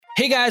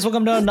Hey guys,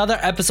 welcome to another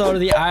episode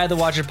of the Eye of the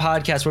Watcher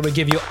podcast, where we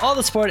give you all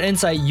the sport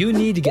insight you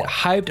need to get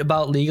hyped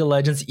about League of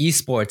Legends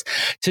esports.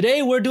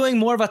 Today, we're doing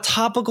more of a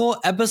topical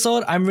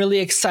episode. I'm really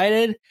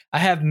excited. I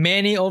have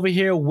Manny over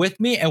here with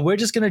me, and we're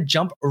just going to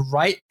jump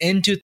right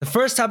into the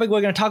first topic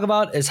we're going to talk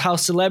about is how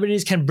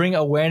celebrities can bring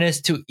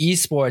awareness to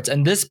esports.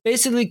 And this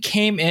basically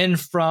came in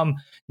from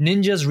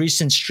Ninja's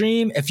recent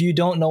stream. If you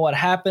don't know what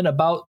happened,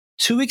 about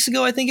 2 weeks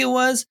ago, I think it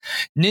was,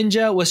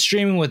 Ninja was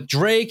streaming with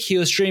Drake. He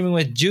was streaming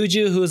with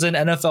Juju, who's an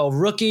NFL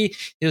rookie.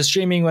 He was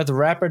streaming with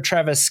rapper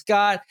Travis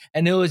Scott,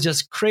 and it was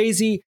just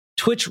crazy.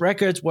 Twitch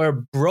records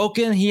were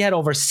broken. He had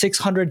over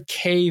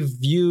 600K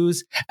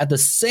views at the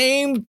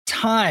same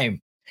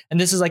time. And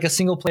this is like a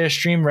single player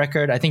stream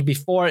record. I think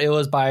before it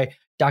was by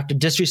Dr.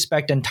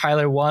 Disrespect and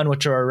Tyler One,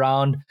 which are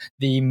around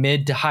the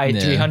mid to high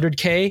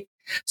 300K.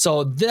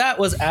 So that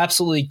was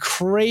absolutely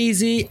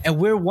crazy. And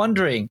we're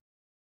wondering,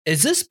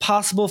 is this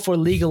possible for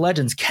League of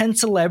Legends? Can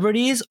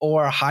celebrities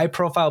or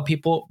high-profile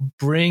people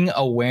bring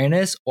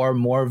awareness or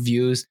more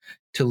views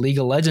to League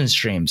of Legends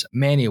streams?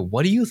 Manny,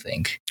 what do you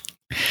think?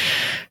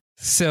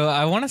 So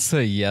I want to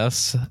say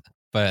yes,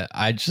 but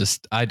I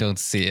don't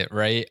see it,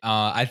 right?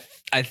 I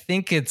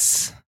think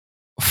it's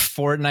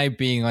Fortnite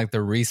being like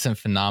the recent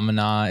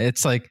phenomena.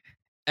 It's like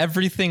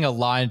everything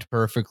aligned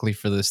perfectly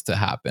for this to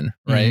happen,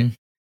 right? Mm-hmm.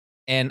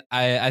 And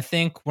I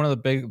think one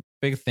of the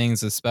big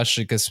things,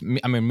 especially because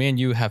me and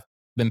you have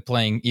been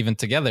playing even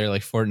together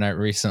like Fortnite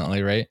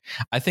recently, right?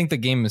 I think the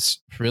game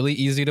is really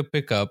easy to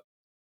pick up.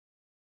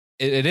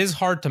 It is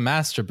hard to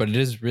master, but it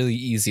is really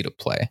easy to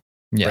play,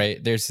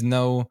 right? There's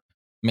no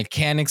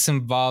mechanics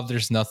involved.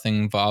 There's nothing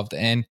involved.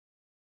 And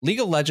League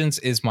of Legends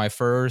is my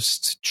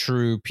first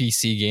true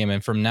PC game.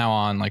 And from now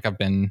on, like I've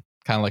been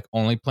kind of like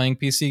only playing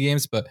PC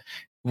games, but it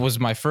was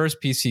my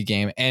first PC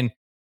game. And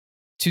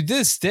to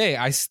this day,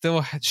 I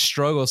still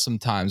struggle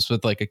sometimes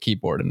with like a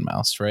keyboard and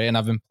mouse, right? And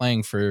I've been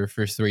playing for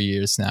 3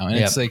 years now. And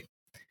it's like,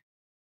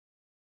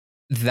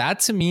 that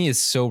to me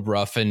is so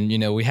rough. And, you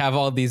know, we have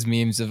all these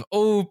memes of,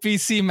 oh,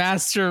 PC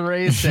master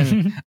race.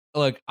 And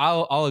look,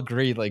 I'll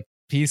agree. Like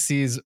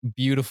PCs,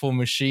 beautiful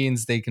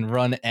machines. They can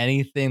run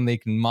anything. They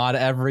can mod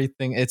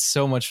everything. It's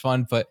so much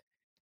fun. But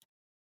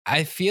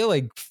I feel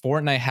like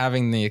Fortnite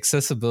having the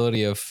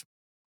accessibility of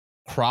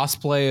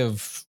crossplay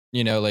of,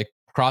 you know, like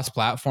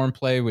cross-platform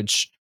play,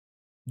 which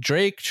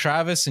Drake,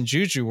 Travis, and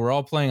Juju were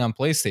all playing on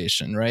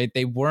PlayStation, right?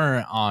 They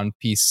weren't on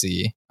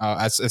PC.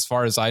 As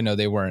far as I know,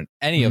 they weren't.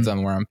 Any of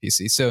them were on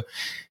PC. So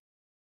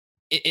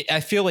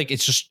I feel like it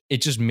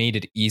just made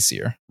it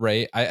easier,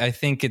 right? I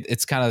think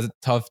it's kind of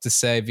tough to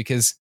say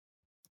because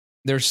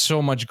there's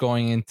so much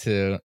going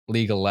into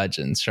League of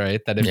Legends, right?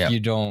 That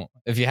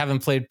if you haven't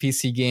played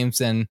PC games,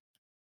 then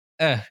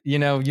you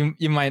know,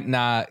 you might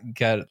not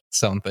get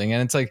something.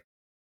 And it's like,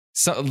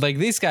 so like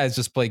these guys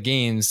just play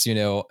games, you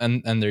know,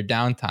 and their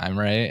downtime,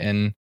 right?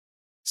 And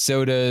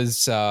so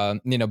does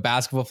you know,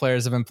 basketball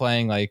players have been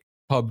playing like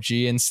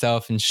PUBG and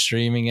stuff and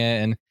streaming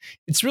it, and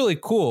it's really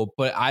cool.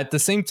 But at the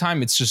same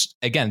time, it's just,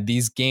 again,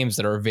 these games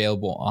that are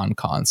available on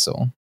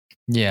console.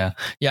 Yeah.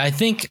 I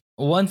think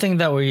one thing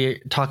that we're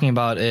talking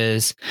about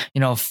is, you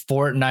know,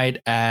 Fortnite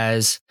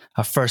as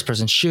a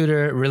first-person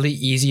shooter, really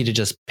easy to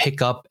just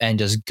pick up and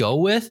just go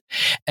with,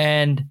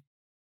 and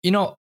you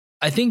know,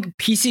 I think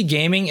PC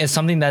gaming is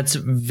something that's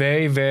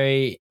very,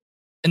 very,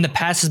 in the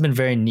past has been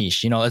very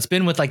niche. You know, it's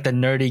been with like the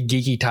nerdy,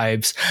 geeky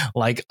types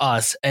like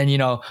us. And, you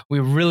know,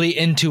 we're really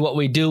into what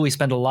we do. We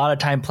spend a lot of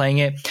time playing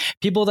it.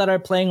 People that are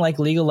playing like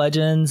League of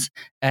Legends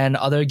and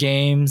other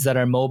games that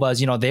are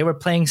MOBAs, you know, they were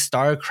playing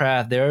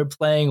StarCraft. They were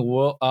playing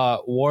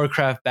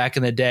Warcraft back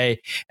in the day.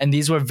 And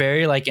these were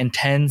very like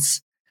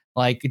intense,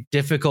 like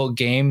difficult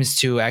games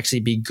to actually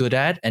be good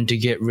at and to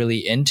get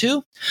really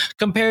into,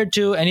 compared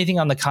to anything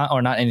on the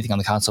or not anything on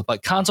the console,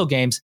 but console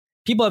games.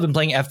 People have been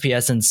playing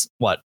FPS since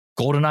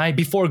GoldenEye,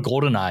 before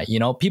GoldenEye, you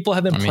know, people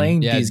have been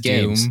playing these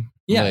games. Doom,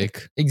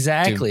 like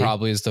exactly. Doom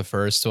probably is the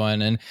first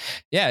one. And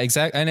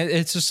exactly. And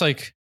it's just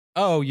like,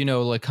 oh, you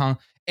know, like,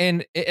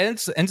 and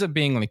it ends up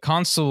being like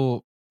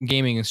console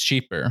gaming is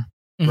cheaper,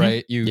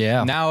 right?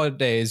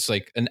 Nowadays,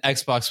 like an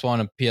Xbox One,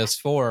 a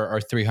PS4 are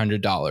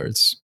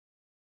 $300.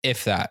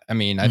 If that. I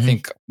mean, I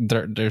think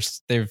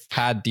they've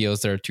had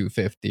deals that are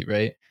 $250,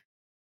 right?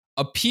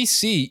 A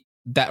PC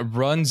that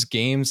runs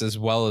games as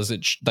well as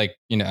it like,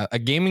 you know, a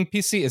gaming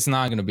PC is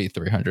not going to be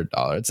 $300.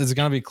 It's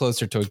going to be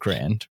closer to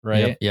 $1,000,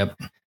 right? Yep.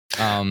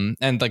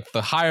 And like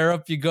the higher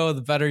up you go,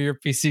 the better your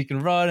PC can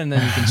run, and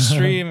then you can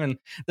stream. And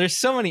there's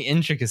so many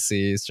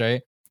intricacies,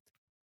 right?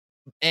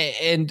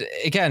 And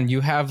again,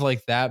 you have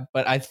like that,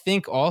 but I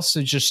think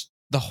also just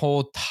the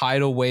whole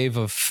tidal wave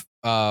of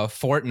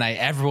Fortnite,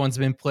 everyone's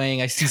been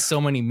playing. I see so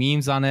many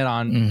memes on it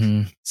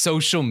on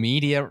social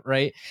media,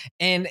 right?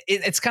 And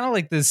it's kind of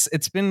like this,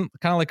 it's been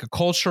kind of like a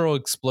cultural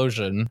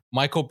explosion.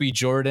 Michael B.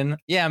 Jordan,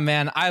 yeah,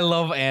 man, I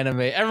love anime.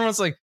 Everyone's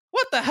like,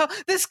 what the hell?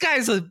 This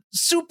guy's a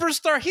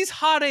superstar. He's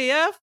hot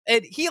AF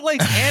and he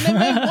likes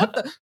anime. What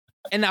the?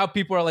 And now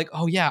people are like,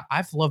 oh yeah,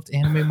 I've loved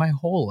anime my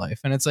whole life.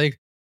 And it's like,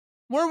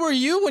 where were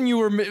you when you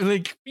were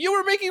like you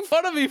were making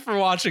fun of me for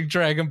watching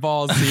Dragon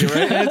Ball Z,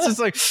 right? And it's just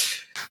like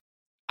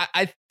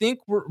I think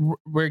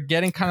we're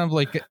getting kind of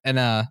like in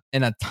a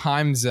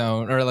time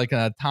zone or like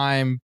a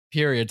time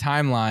period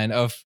timeline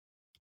of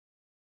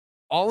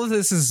all of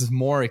this is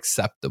more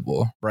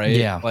acceptable, right?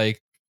 Yeah.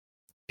 Like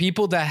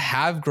people that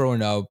have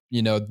grown up,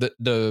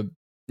 the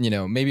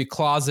maybe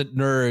closet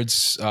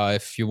nerds,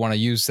 if you want to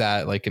use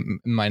that, like it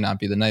might not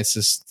be the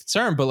nicest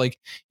term, but like,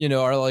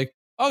 are like,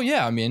 oh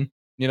yeah, I mean,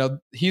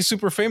 he's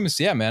super famous.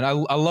 Yeah, man. I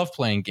love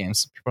playing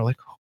games. People are like,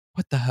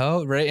 what the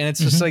hell? Right. And it's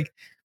just like,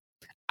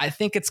 I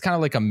think it's kind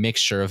of like a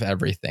mixture of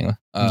everything.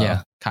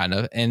 Kind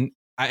of. And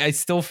I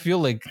still feel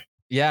like,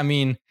 yeah, I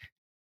mean,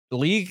 the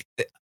League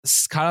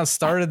kind of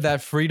started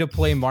that free to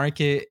play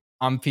market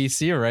on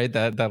PC, right?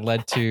 That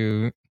led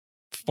to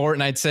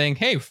Fortnite saying,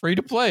 hey, free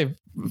to play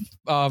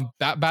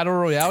battle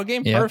royale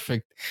game. Yep.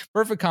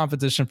 Perfect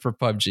competition for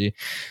PUBG.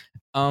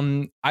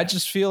 I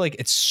just feel like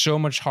it's so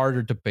much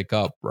harder to pick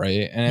up,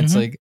 right? And it's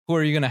like, who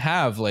are you going to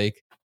have?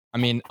 Like, I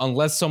mean,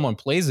 unless someone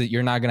plays it,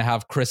 you're not going to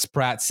have Chris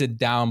Pratt sit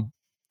down,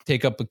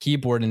 take up a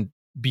keyboard and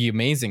be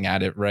amazing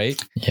at it,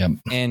 right? Yep.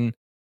 And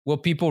will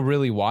people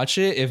really watch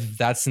it if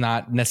that's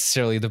not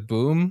necessarily the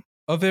boom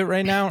of it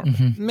right now?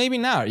 Maybe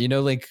not.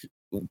 Like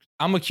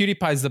I'm a Cutie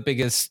Pie is the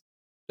biggest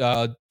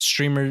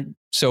streamer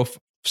so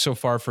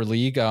far for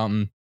League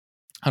on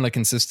a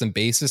consistent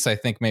basis. I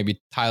think maybe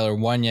Tyler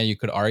won. Yeah, you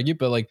could argue,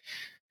 but like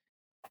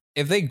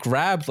if they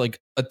grabbed like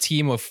a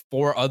team of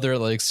 4 other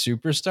like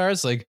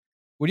superstars, like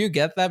would you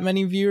get that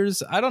many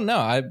viewers? I don't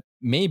know.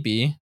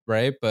 Maybe,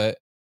 right? But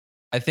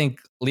I think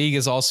League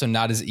is also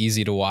not as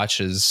easy to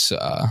watch as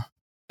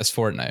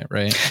Fortnite,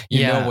 right?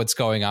 You know what's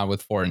going on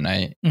with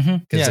Fortnite. Yeah,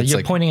 you're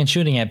like, pointing and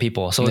shooting at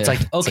people. So it's like,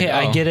 okay, it's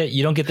like, I get it.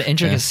 You don't get the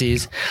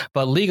intricacies,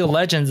 but League of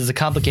Legends is a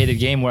complicated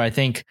game where I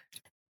think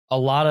a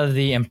lot of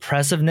the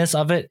impressiveness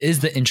of it is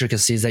the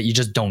intricacies that you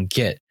just don't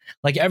get.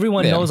 Like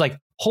everyone knows like,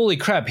 holy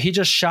crap, he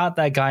just shot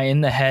that guy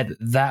in the head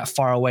that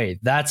far away.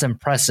 That's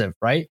impressive,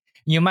 right?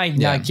 You might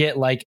not get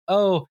like,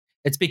 oh,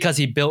 it's because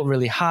he built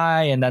really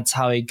high and that's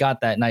how he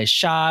got that nice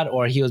shot,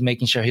 or he was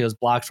making sure he was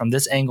blocked from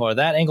this angle or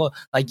that angle.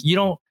 Like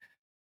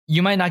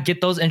you might not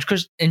get those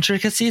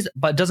intricacies,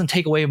 but it doesn't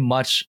take away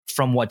much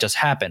from what just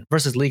happened.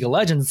 Versus League of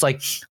Legends, it's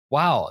like,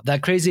 wow,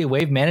 that crazy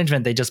wave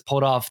management they just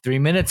pulled off 3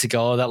 minutes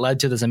ago that led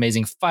to this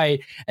amazing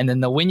fight, and then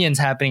the Winions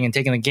happening and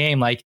taking the game.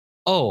 Like,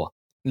 oh,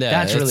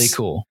 that's really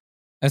cool.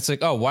 It's like,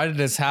 oh, why did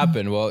this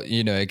happen? Well,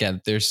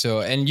 again, there's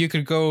and you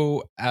could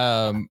go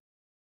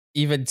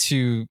even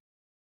to,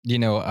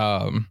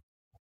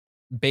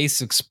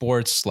 basic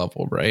sports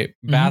level, right?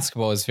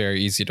 Basketball is very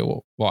easy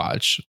to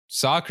watch.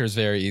 Soccer is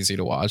very easy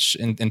to watch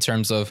in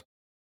terms of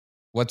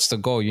what's the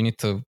goal? You need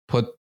to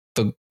put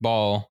the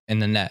ball in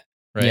the net,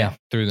 right? Yeah.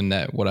 Through the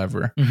net,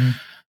 whatever.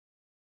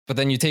 But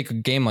then you take a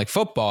game like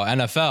football,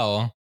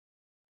 NFL.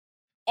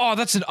 Oh,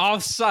 that's an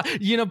offside.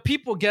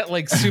 People get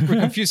like super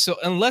confused. So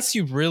unless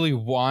you really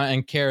want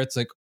and care, it's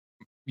like,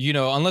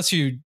 unless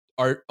you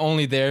are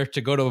only there to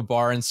go to a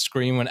bar and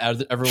scream when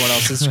everyone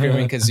else is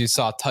screaming because you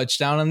saw a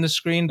touchdown on the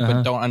screen,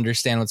 but don't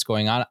understand what's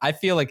going on. I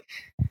feel like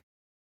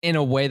in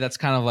a way that's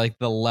kind of like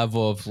the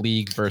level of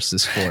League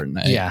versus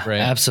Fortnite. Yeah, right?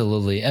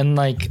 Absolutely. And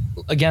like,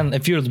 again,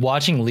 if you're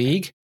watching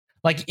League,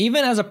 like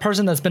even as a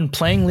person that's been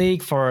playing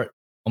League for,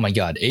 oh my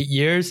God, 8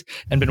 years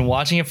and been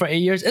watching it for 8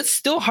 years, it's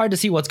still hard to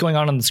see what's going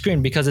on the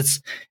screen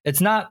because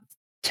it's not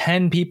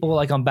 10 people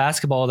like on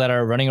basketball that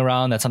are running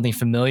around. That's something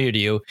familiar to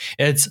you.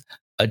 It's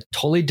a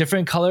totally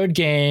different colored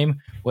game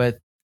with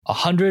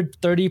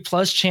 130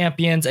 plus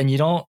champions, and you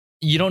don't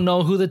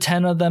know who the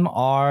 10 of them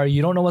are.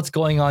 You don't know what's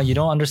going on. You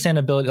don't understand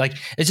ability. Like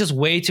it's just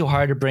way too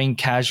hard to bring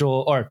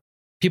casual or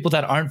people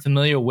that aren't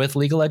familiar with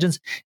League of Legends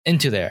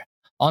into there.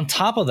 On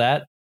top of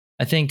that,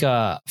 I think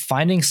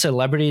finding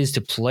celebrities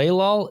to play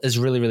LoL is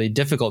really, really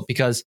difficult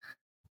because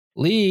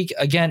League,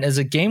 again, is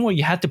a game where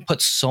you have to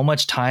put so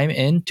much time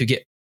in to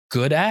get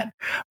good at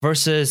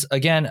versus,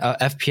 again, a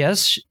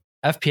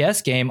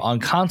FPS game on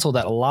console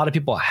that a lot of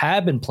people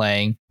have been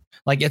playing.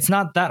 Like it's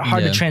not that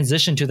hard to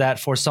transition to that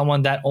for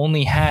someone that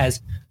only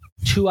has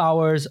 2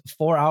 hours,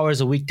 4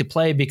 hours a week to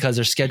play because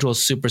their schedule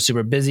is super,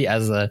 super busy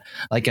as an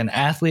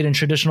athlete in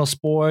traditional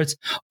sports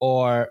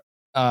or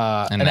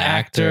an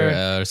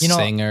actor,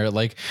 singer.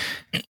 Like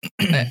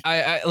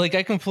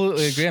I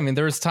completely agree. I mean,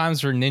 there was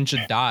times where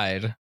Ninja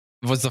died,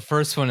 was the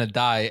first one to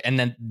die, and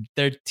then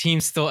their team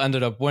still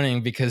ended up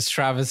winning because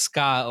Travis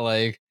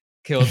Scott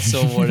killed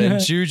someone and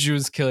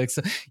Juju's killing,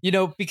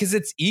 because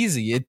it's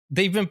easy.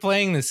 They've been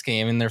playing this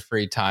game in their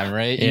free time,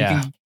 right? Yeah.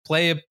 You can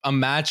play a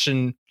match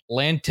and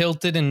land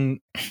tilted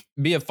and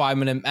be a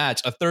 5-minute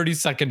match, a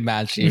 30-second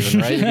match even,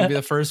 right? You can be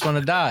the first one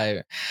to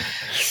die.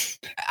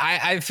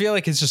 I feel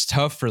like it's just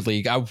tough for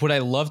League. Would I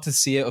love to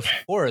see it? Of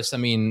course. I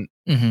mean,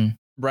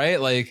 right?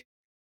 Like,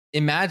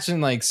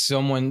 imagine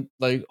someone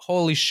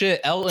holy shit,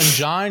 Elton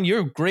John,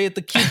 you're great at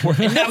the keyboard,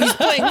 and now he's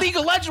playing League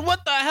of Legends.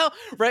 What the hell,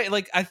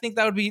 right? I think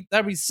that'd be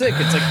sick.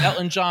 It's like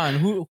Elton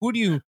John.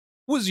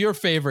 Who's your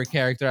favorite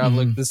character out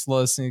of this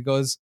list? And he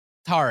goes,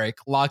 Tarek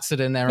locks it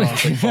in there.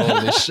 Everyone's like,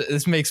 holy shit,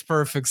 this makes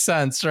perfect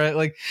sense, right?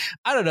 Like,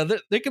 I don't know.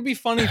 There could be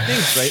funny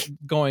things, right,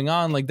 going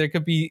on. Like, there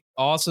could be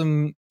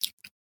awesome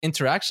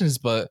interactions,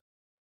 but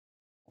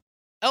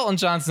Elton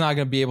John's not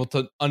going to be able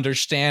to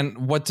understand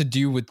what to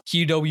do with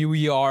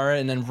QWER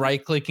and then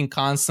right clicking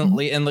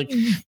constantly. And like,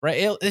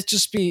 right, it's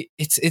just be,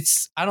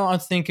 it's, I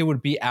don't think it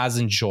would be as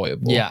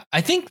enjoyable. Yeah.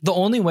 I think the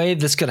only way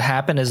this could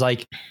happen is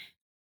like,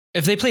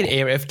 if they played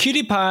ARAM, if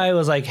PewDiePie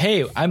was like,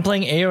 hey, I'm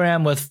playing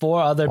ARAM with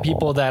 4 other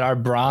people that are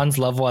bronze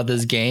level at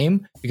this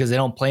game because they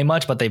don't play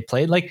much, but they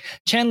played, like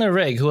Chandler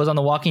Rigg, who was on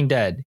The Walking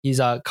Dead. He's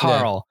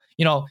Carl. Yeah.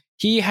 You know,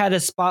 he had a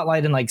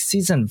spotlight in like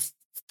season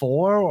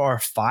 4 or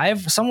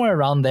 5, somewhere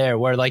around there,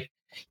 where like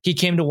he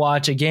came to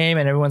watch a game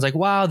and everyone's like,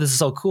 wow, this is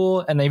so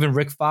cool. And even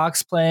Rick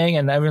Fox playing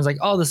and everyone's like,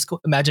 oh, this is cool.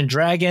 Imagine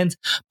Dragons.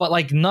 But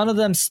like none of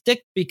them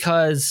stick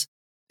because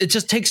it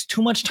just takes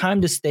too much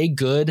time to stay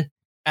good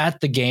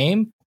at the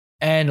game.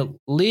 And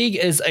League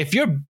is, if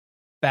you're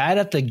bad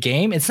at the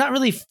game, it's not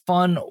really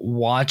fun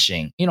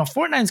watching. You know,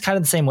 Fortnite is kind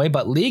of the same way,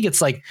 but League,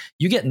 it's like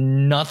you get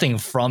nothing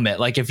from it.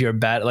 Like if you're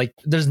bad, like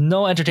there's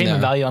no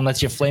entertainment value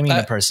unless you're flaming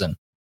the person.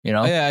 You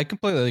know? Yeah, I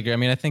completely agree. I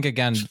mean, I think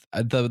again,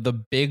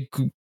 the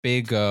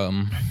big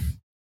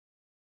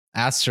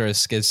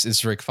asterisk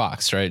is Rick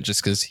Fox, right?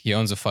 Just because he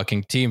owns a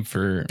fucking team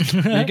for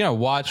you're gonna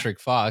watch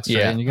Rick Fox,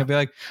 right? And you're gonna be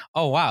like,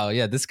 oh wow,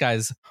 yeah, this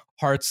guy's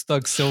Hearts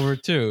Thug Silver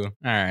too.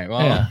 All right,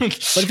 well,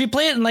 but if you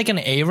play it in like an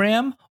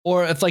ARAM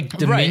or if like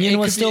Dominion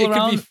was still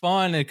around, it could be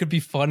fun. It could be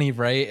funny,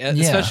 right?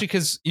 Especially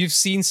because you've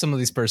seen some of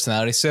these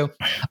personalities. So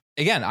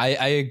again, I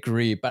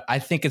agree, but I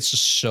think it's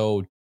just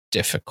so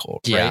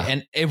difficult, right?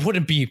 And it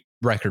wouldn't be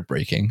record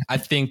breaking. I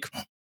think.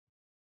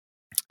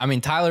 I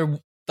mean, Tyler.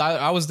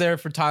 I was there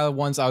for Tyler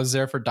once. I was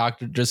there for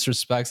Dr.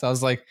 Disrespects. I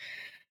was like,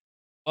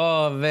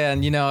 oh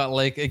man, you know,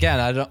 like again,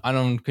 I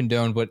don't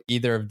condone what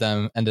either of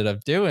them ended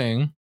up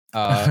doing.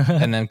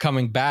 And then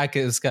coming back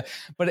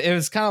but it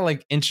was kind of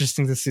like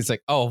interesting to see. It's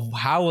like, oh,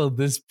 how will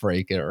this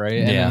break it,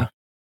 right? And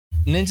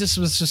Ninja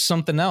was just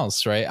something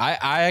else, right?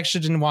 I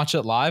actually didn't watch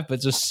it live, but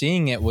just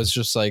seeing it was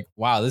just like,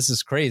 wow, this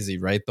is crazy,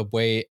 right? The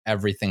way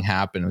everything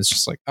happened was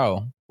just like,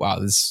 oh wow,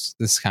 this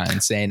is kind of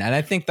insane. And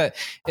I think that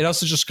it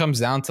also just comes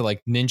down to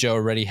like Ninja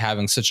already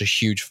having such a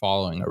huge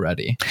following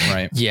already,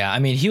 right? Yeah, I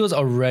mean, he was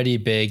already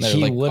big. Like,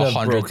 he would have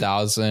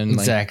 100,000,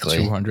 exactly,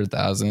 like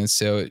 200,000.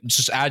 So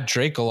just add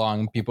Drake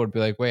along, people would be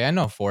like, wait, I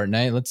know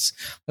Fortnite.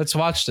 Let's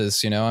watch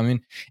this. You know, I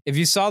mean, if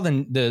you saw the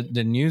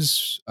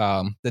news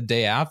the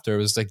day after, it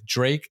was like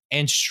Drake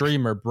and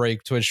streamer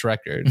break Twitch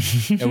record.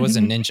 It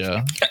wasn't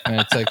Ninja,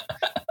 and it's like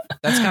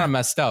that's kind of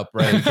messed up,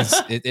 right?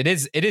 Because it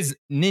is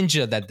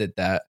Ninja that did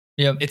that.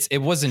 Yep.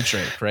 It wasn't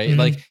Drake, right?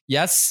 Like,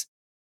 yes,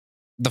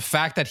 the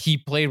fact that he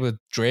played with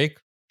Drake,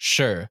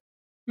 sure.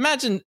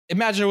 Imagine it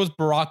was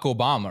Barack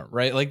Obama,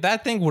 right? Like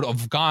that thing would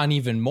have gone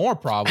even more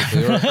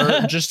probably,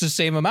 or just the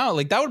same amount.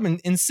 Like that would have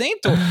been insane.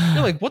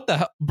 You're like, what the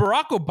hell?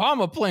 Barack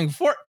Obama playing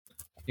Fortnite?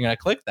 You're gonna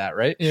click that,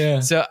 right? Yeah.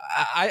 So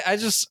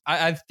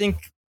I think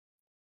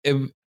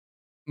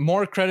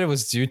more credit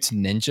was due to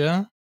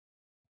Ninja,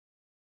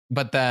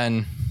 but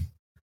then.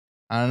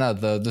 I don't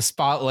know. The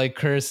spotlight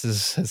curse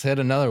has hit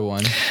another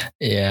one.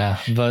 Yeah,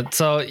 but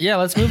so yeah,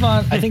 let's move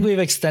on. I think we've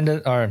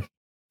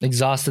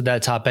exhausted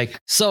that topic.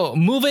 So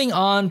moving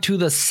on to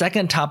the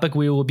second topic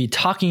we will be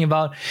talking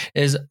about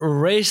is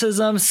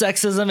racism,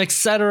 sexism,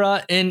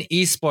 etc. in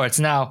esports.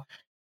 Now,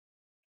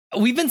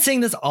 we've been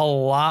seeing this a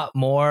lot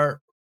more.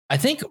 I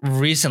think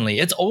recently,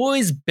 it's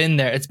always been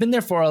there. It's been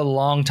there for a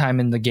long time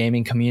in the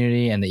gaming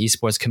community and the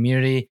esports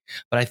community.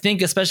 But I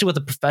think especially with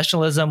the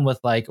professionalism with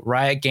like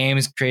Riot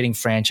Games creating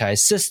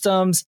franchise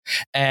systems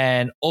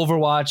and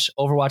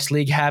Overwatch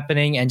League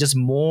happening and just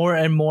more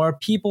and more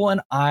people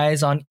and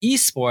eyes on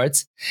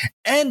esports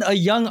and a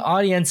young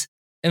audience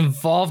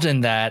involved in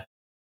that,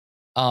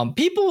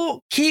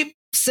 people keep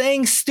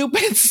saying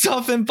stupid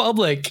stuff in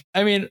public.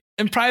 I mean,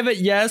 in private,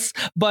 yes,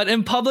 but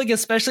in public,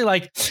 especially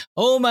like,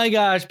 oh my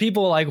gosh,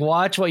 people like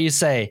watch what you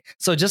say.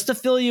 So just to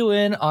fill you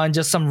in on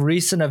just some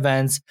recent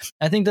events,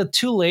 I think the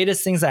 2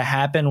 latest things that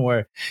happened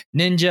were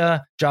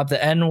Ninja dropped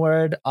the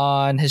N-word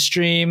on his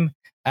stream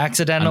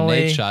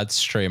accidentally. On Nadeshot's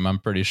stream, I'm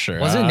pretty sure.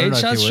 Was it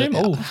Nadeshot's stream?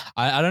 Oh,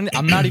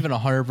 I'm not even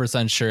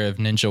 100% sure if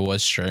Ninja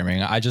was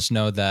streaming. I just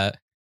know that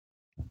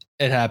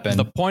it happened.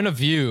 The point of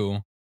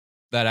view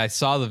that I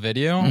saw the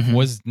video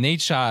was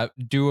Nadeshot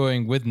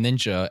doing with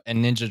Ninja,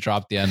 and Ninja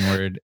dropped the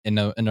N-word in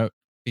a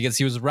because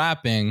he was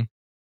rapping,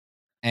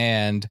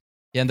 and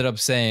he ended up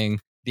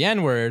saying the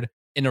N-word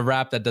in a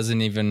rap that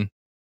doesn't even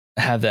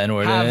have the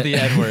N-word. And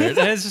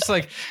it's just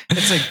like,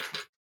 it's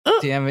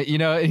like, damn it, you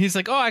know. And he's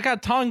like, oh, I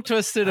got tongue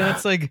twisted, and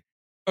it's like,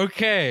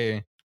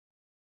 okay,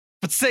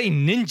 but say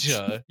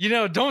Ninja, you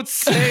know, don't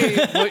say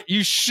what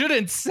you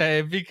shouldn't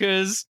say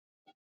because.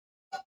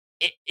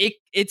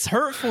 It's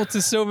hurtful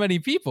to so many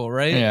people,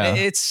 right? Yeah.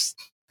 It's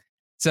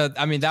so.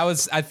 I mean,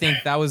 I think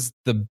that was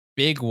the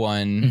big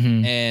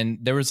one, and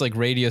there was like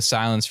radio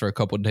silence for a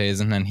couple of days,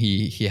 and then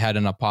he had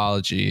an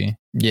apology.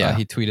 Yeah,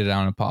 he tweeted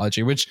out an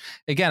apology, which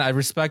again, I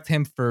respect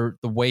him for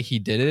the way he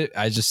did it.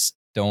 I just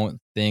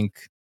don't think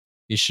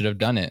he should have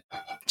done it.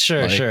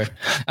 Sure, sure.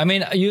 I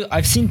mean,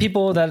 I've seen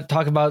people that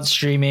talk about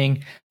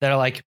streaming that are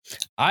like,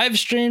 I've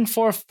streamed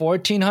for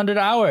 1,400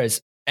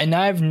 hours and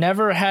I've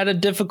never had a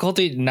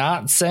difficulty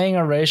not saying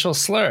a racial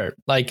slur.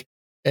 Like,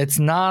 it's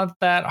not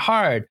that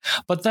hard.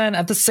 But then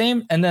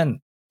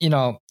you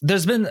know,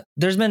 there's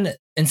been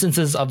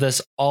instances of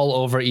this all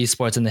over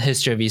esports in the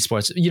history of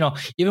esports. You know,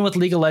 even with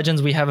League of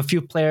Legends, we have a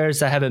few players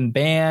that have been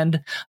banned.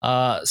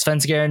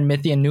 Svenskeren,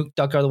 Mythy, and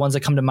Nukeduck are the ones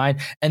that come to mind,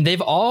 and they've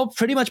all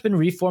pretty much been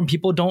reformed.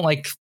 People don't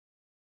like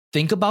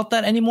think about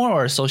that anymore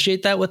or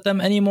associate that with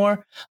them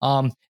anymore.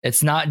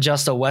 It's not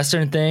just a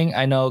Western thing.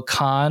 I know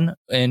Khan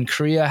in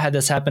Korea had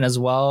this happen as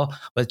well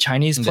with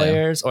Chinese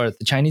players or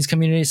the Chinese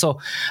community. So,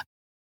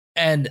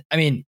 and I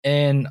mean,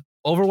 in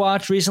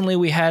Overwatch recently,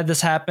 we had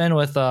this happen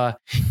with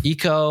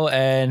Eco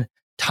and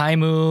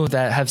Taimu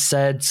that have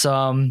said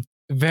some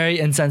very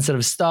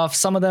insensitive stuff.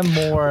 Some of them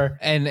more,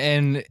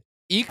 and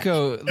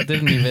Eco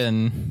didn't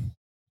even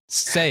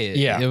say it.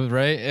 Yeah,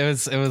 right.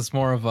 It was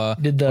more of a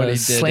did the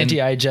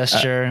slanty eye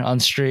gesture on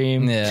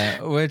stream.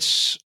 Yeah,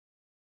 which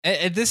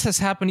this has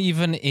happened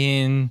even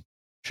in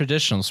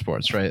traditional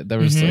sports, right? There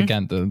was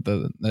again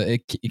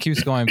it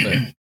keeps going, but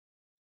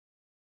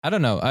I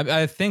don't know.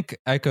 I think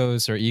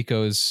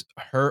Ecos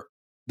hurt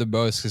the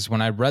most because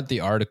when I read the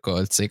article,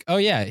 it's like, oh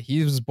yeah,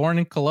 he was born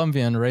in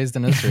Colombia and raised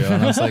in Israel,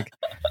 and I was like,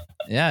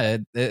 yeah,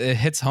 it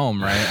hits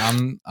home,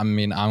 right?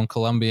 I'm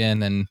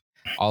Colombian and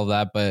all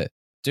that, but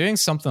doing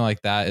something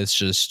like that is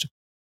just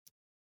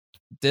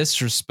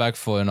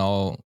disrespectful in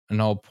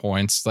all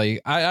points.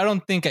 Like I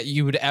don't think that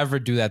you would ever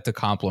do that to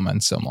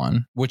compliment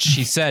someone, which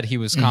he said he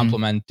was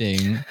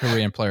complimenting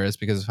Korean players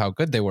because of how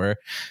good they were.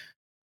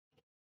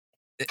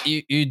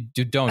 You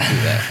don't do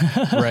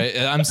that, right?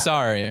 I'm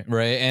sorry,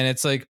 right? And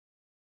it's like,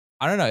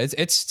 I don't know.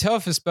 It's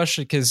tough,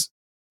 especially because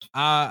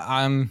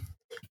we're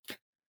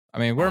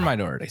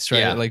minorities, right?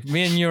 Yeah. Like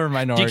me and you are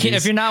minorities.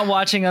 If you're not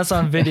watching us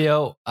on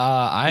video,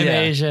 I'm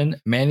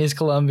Asian, Manny's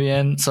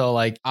Colombian. So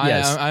like,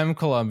 yes, I'm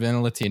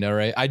Colombian, Latino,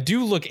 right? I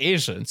do look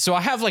Asian. So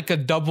I have like a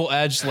double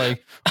edge,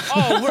 like,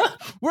 oh,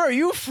 where are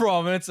you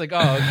from? And it's like,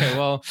 oh, okay,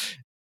 well,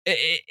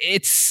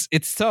 it's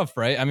tough,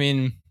 right? I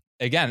mean,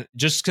 again,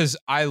 just because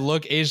I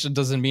look Asian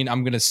doesn't mean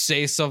I'm going to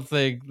say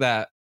something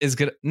that is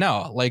good.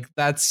 No, like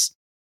that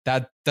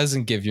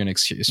doesn't give you an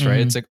excuse, right?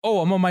 It's like,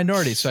 oh, I'm a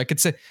minority, so I could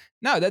say,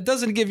 no, that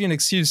doesn't give you an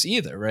excuse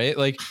either, right?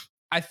 Like,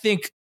 I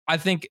think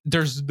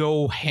there's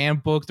no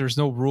handbook, there's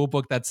no rule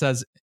book that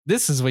says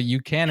this is what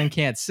you can and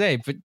can't say,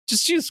 but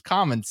just use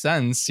common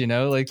sense, you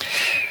know? Like,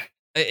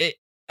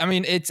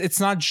 it's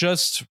not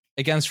just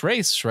against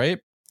race, right?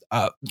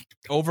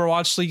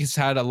 Overwatch League has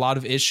had a lot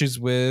of issues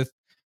with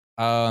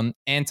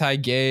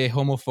anti-gay,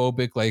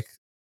 homophobic, like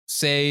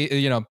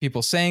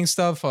people saying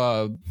stuff,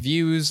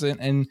 views,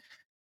 and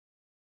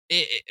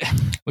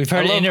we've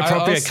heard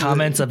inappropriate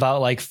comments about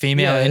like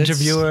female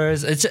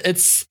interviewers.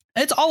 It's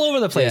all over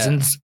the place,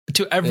 and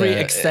to every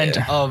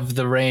extent of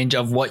the range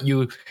of what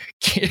you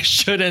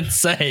shouldn't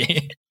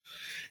say.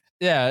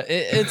 Yeah,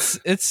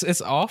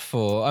 it's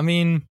awful. I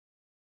mean,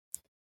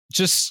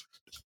 just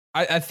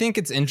I think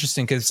it's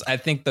interesting because I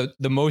think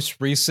the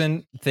most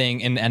recent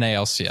thing in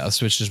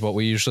NALCS, which is what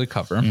we usually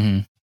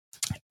cover,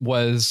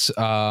 was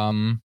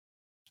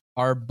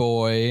our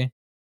boy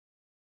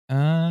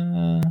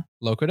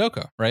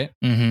Locodoco, right?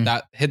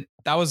 That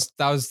was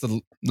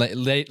the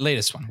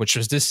latest one, which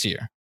was this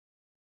year.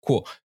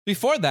 Cool.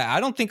 Before that, I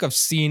don't think I've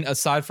seen,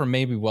 aside from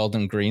maybe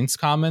Weldon Green's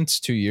comments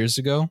 2 years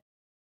ago,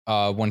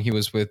 when he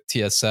was with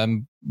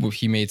TSM,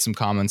 he made some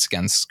comments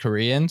against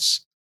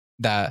Koreans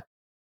that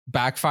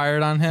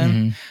backfired on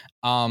him.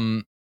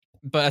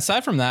 But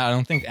aside from that, I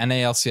don't think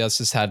NALCS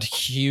has had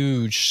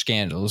huge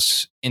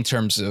scandals in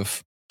terms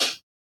of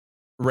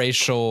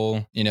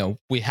racial,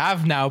 we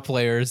have now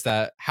players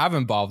that have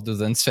involved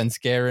within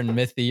Svenskeren and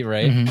Mythy,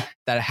 right?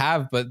 That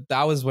have, but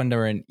that was when they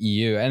were in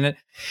EU. And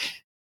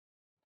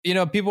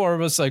people are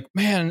just like,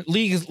 man,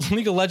 League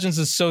of Legends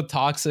is so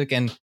toxic,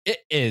 and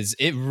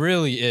it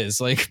really is.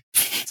 Like,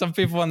 some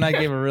people in that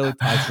game are really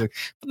toxic.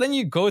 But then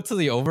you go to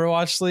the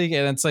Overwatch League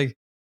and it's like,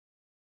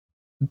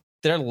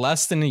 they're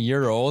less than a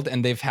year old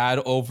and they've had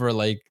over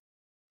like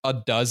a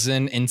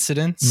dozen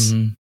incidents.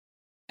 And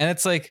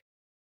it's like,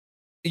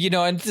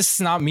 and this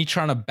is not me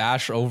trying to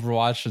bash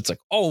Overwatch. It's like,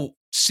 oh,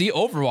 see,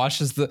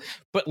 Overwatch is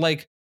but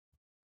like,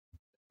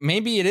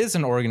 maybe it is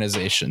an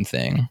organization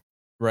thing,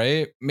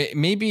 right?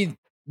 Maybe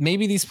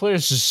these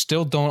players just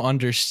still don't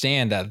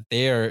understand that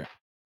they're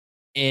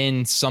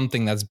in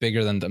something that's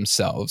bigger than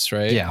themselves,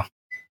 right? Yeah.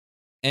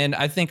 And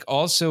I think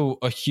also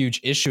a huge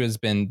issue has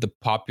been the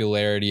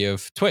popularity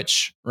of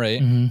Twitch,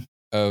 right?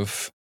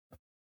 Of,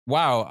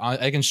 wow,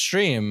 I can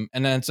stream.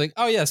 And then it's like,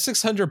 oh yeah,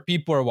 600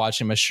 people are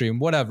watching my stream,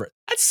 whatever.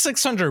 That's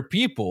 600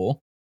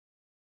 people.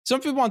 Some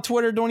people on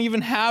Twitter don't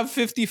even have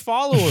 50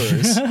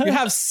 followers. You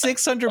have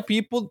 600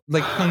 people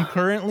like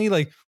concurrently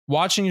like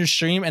watching your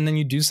stream, and then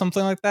you do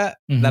something like that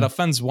that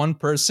offends one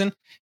person,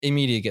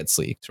 immediately gets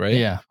leaked, right?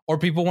 Yeah. Or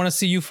people want to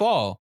see you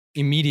fall,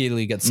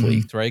 immediately gets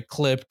leaked, right?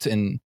 Clipped.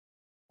 And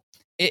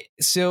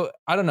So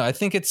I don't know. I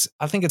think it's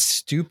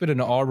stupid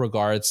in all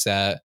regards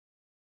that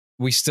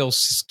we still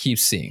keep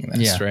seeing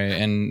this, right?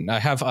 And I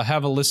have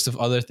a list of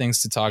other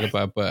things to talk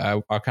about, but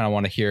I kind of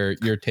want to hear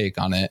your take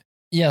on it.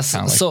 Yes.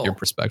 Like so your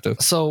perspective.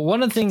 So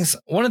one of the things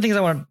I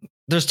want,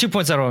 there's 2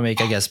 points I want to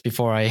make, I guess,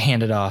 before I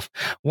hand it off.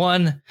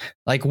 One,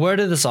 like, where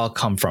did this all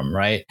come from?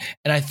 Right.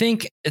 And I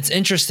think it's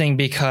interesting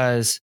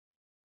because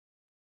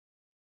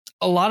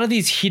a lot of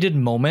these heated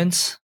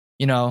moments,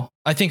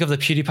 I think of the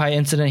PewDiePie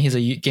incident. He's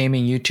a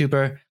gaming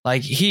YouTuber.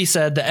 Like, he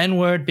said the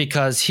N-word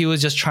because he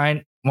was just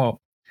trying,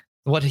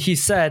 what he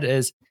said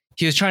is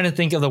he was trying to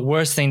think of the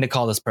worst thing to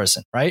call this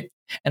person, right?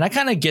 And I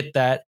kind of get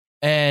that.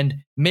 And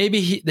maybe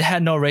he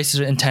had no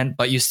racist intent,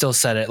 but you still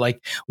said it.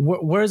 Like,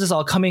 where is this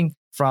all coming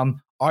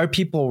from? Are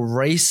people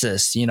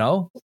racist,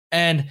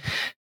 And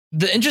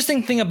the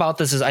interesting thing about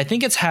this is I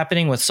think it's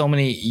happening with so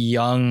many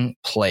young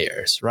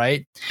players,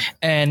 right?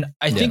 And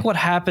I think what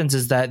happens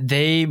is that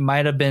they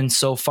might have been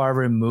so far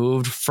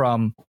removed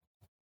from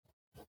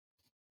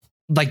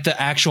like the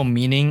actual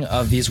meaning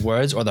of these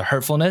words or the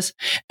hurtfulness.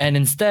 And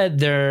instead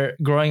they're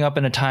growing up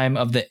in a time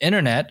of the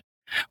internet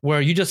where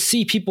you just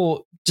see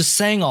people just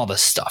saying all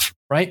this stuff,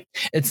 right?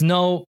 There's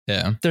no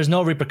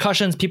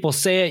repercussions. People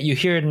say it. You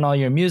hear it in all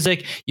your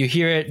music. You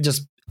hear it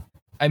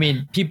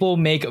people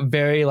make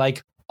very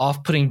like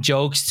off-putting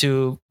jokes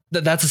to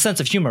that's a sense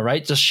of humor,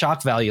 right? Just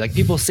shock value. Like,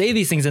 people say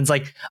these things and it's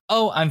like,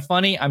 oh, I'm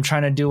funny. I'm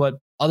trying to do what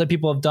other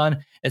people have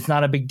done. It's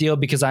not a big deal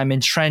because I'm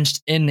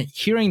entrenched in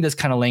hearing this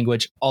kind of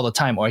language all the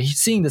time or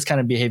seeing this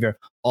kind of behavior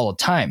all the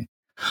time.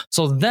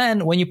 So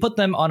then when you put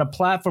them on a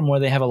platform where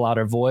they have a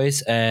louder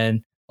voice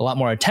and a lot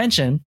more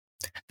attention,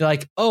 they're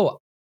like, oh,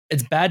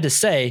 it's bad to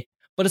say,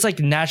 but it's like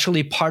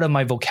naturally part of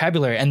my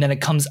vocabulary. And then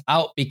it comes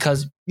out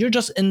because you're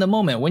just in the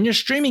moment. When you're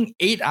streaming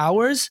 8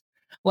 hours,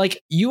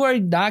 like, you're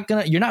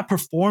not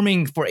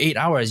performing for 8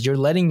 hours. You're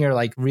letting your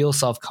like real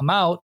self come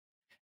out.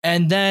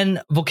 And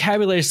then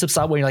vocabulary slips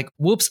out when you're like,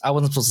 whoops, I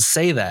wasn't supposed to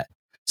say that.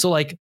 So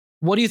like,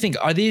 what do you think?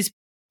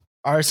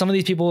 Are some of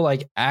these people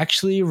like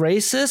actually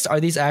racist?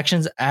 Are these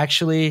actions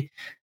actually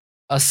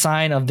a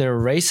sign of their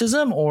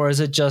racism? Or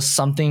is it just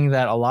something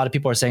that a lot of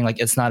people are saying,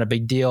 like, it's not a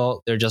big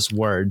deal, they're just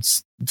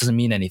words, it doesn't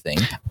mean anything?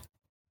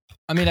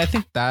 I mean, I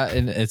think that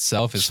in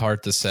itself is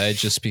hard to say,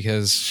 just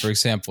because, for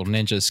example,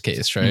 Ninja's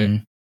case, right?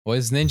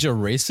 Was Ninja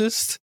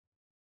racist?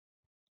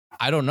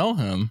 I don't know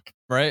him,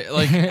 right?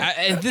 Like,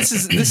 this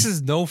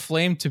is no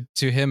flame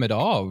to him at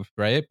all,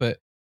 right? But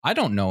I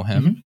don't know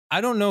him. I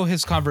don't know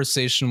his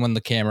conversation when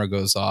the camera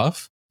goes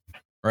off,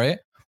 right?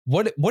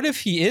 What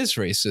if he is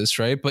racist,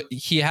 right? But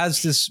he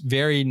has this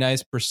very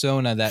nice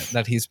persona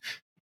that he's.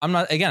 I'm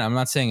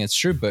not saying it's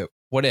true, but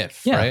what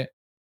if, right?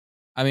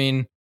 I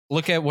mean,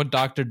 look at what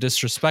Dr.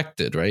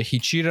 Disrespect, right? He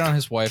cheated on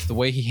his wife. The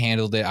way he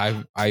handled it,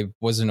 I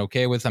wasn't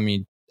okay with. I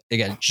mean,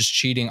 again, just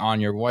cheating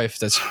on your wife,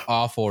 that's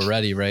awful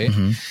already, right?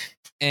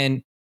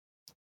 And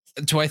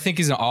do I think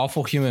he's an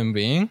awful human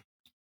being?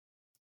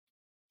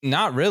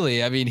 Not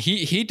really. I mean,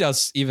 he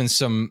does even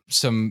some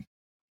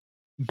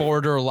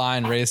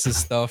borderline racist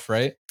stuff,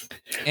 right?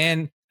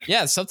 And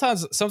yeah,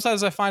 sometimes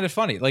I find it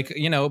funny, like,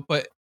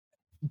 but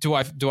do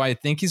I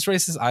think he's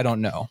racist? I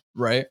don't know,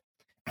 right?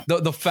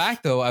 The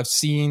fact though, I've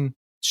seen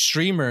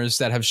streamers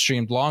that have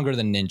streamed longer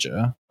than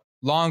Ninja,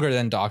 longer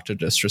than Dr.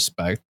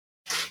 Disrespect.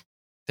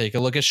 Take a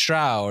look at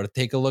Shroud.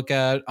 Take a look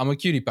at I'm a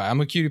Cutie Pie.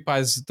 I'm a Cutie Pie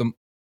is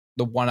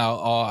the one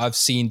I've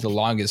seen the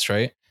longest,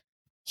 right?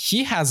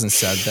 He hasn't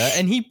said that,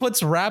 and he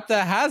puts rap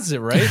that has it,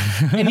 right?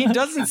 And he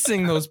doesn't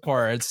sing those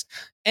parts,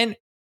 and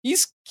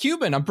he's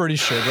Cuban, I'm pretty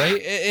sure,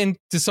 right? And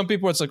to some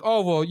people, it's like,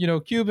 oh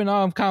well, Cuban.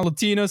 Oh, I'm kind of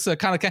Latino, so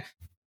kind of.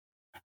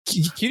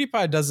 Cutie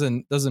Pie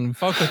doesn't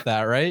fuck with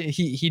that, right?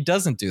 He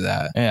doesn't do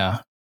that.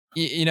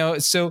 Yeah,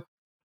 so.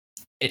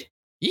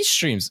 He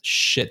streams a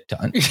shit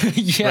ton,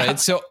 right?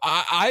 So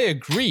I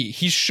agree.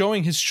 He's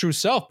showing his true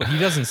self, but he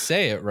doesn't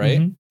say it,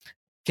 right?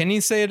 Can he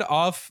say it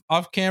off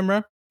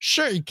camera?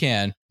 Sure, he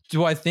can.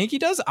 Do I think he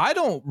does? I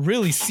don't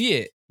really see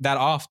it that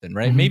often,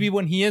 right? Maybe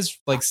when he is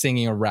like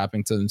singing or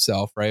rapping to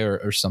himself, right,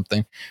 or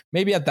something.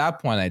 Maybe at that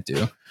point I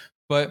do,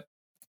 but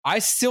I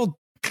still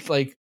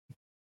like.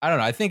 I don't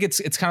know. I think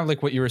it's kind of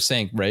like what you were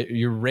saying, right?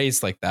 You're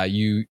raised like that.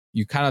 You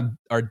kind of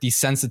are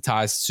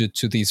desensitized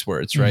to these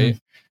words, right?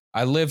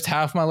 I lived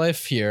half my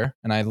life here,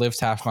 and I lived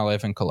half my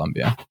life in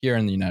Colombia, here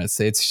in the United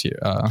States, here,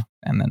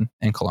 and then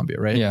in Colombia,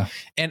 right? Yeah.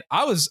 And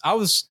I was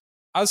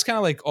kind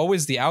of like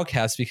always the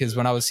outcast, because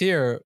when I was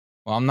here,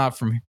 well, I'm not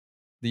from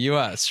the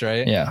U.S.,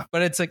 right? Yeah.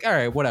 But it's like, all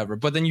right, whatever.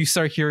 But then you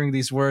start hearing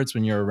these words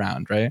when you're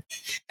around, right?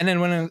 And then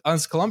when I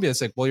was Colombia, it's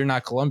like, well, you're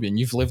not Colombian.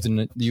 You've lived in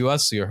the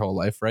U.S. your whole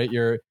life, right?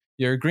 You're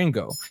a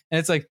gringo, and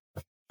it's like,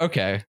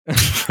 okay.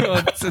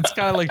 it's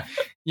kind of like,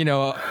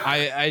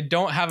 I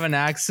don't have an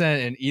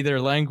accent in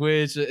either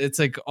language. It's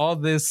like all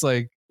this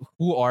like,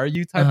 who are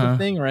you type of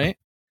thing, right?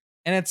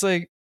 And it's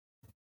like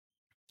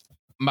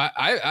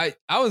I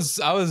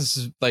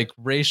was like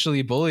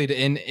racially bullied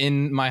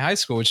in my high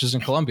school, which is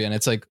in Colombia, and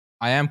it's like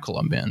I am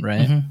Colombian,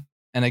 right?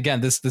 And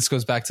again, this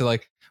goes back to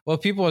like, well,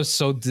 people are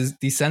so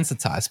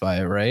desensitized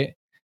by it, right?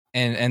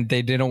 and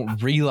they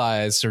don't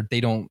realize, or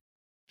they don't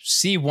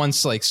see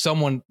once like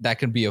someone that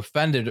can be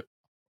offended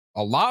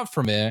a lot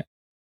from it,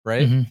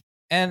 right? Mhm.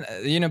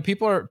 And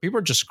people are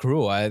just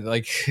cruel. I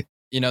like,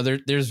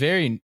 there's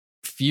very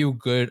few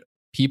good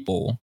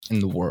people in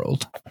the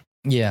world.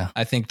 Yeah.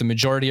 I think the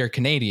majority are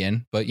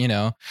Canadian, but even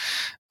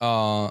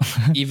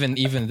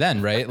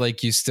then, right?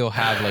 Like you still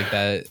have like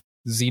that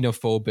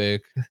xenophobic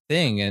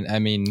thing. And I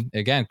mean,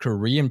 again,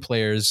 Korean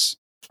players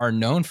are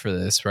known for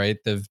this, right?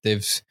 They've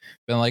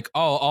been like,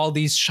 oh, all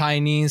these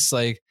Chinese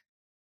like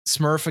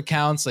Smurf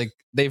accounts, like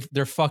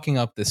they're fucking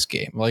up this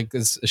game. Like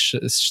it's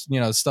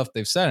stuff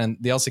they've said, and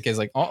the LCK is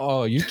like,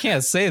 oh, you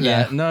can't say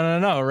that. Yeah.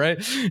 No,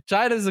 right?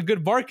 China's a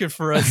good market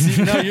for us.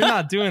 You're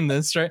not doing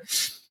this, right?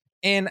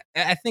 And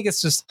I think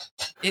it's just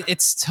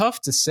it's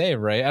tough to say,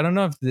 right? I don't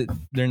know if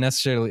they're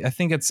necessarily. I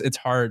think it's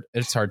hard.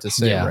 It's hard to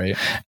say, right?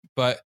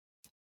 But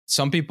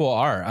some people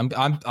are.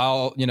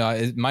 I'll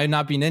it might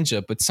not be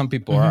Ninja, but some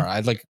people are.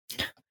 I like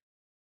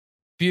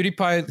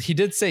PewDiePie. He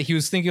did say he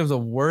was thinking of the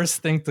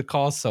worst thing to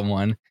call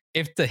someone.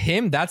 If to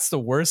him that's the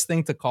worst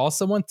thing to call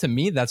someone, to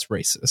me that's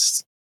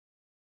racist.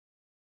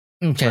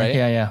 Okay. Right?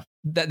 Yeah.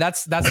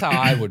 That's how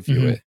I would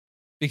view it.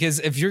 Because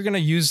if you're going to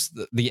use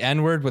the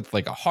N-word with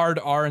like a hard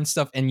R and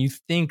stuff, and you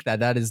think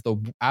that is the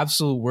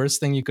absolute worst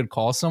thing you could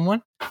call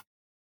someone,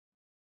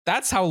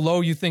 that's how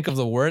low you think of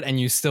the word, and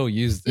you still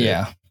used it.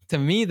 Yeah. To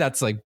me,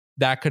 that's like,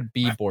 that could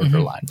be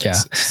borderline. Yeah.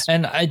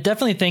 And I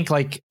definitely think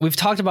like we've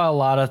talked about a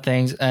lot of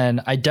things, and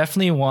I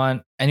definitely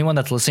want anyone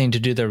that's listening to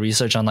do their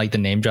research on like the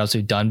name drops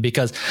we've done,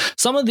 because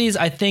some of these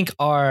I think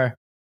are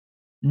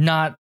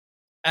not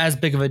as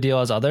big of a deal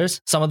as others.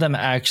 Some of them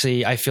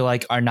actually I feel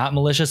like are not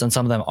malicious, and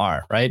some of them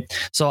are, right?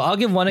 So I'll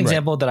give one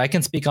example that I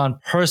can speak on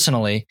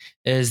personally,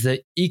 is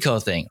the eco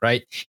thing,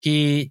 right?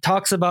 He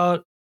talks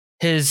about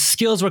his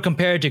skills were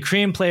compared to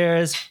Korean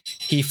players.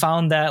 He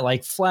found that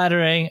like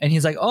flattering, and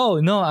he's like,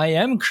 oh no, I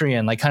am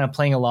Korean, like kind of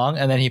playing along.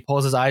 And then he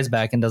pulls his eyes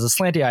back and does a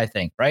slanty eye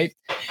thing, right?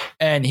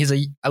 And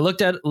I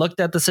looked at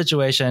the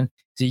situation.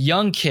 He's a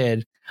young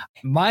kid.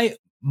 My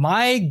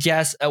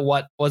guess at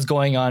what was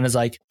going on is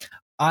like,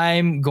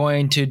 I'm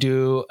going to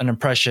do an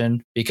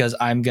impression because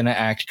I'm going to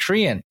act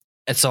Korean.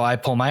 And so I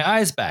pull my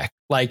eyes back.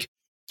 Like,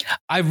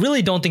 I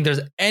really don't think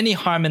there's any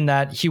harm in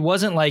that. He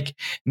wasn't like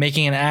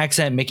making an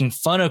accent, making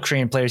fun of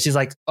Korean players. He's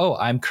like, oh,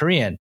 I'm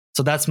Korean,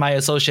 so that's my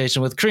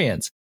association with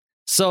Koreans.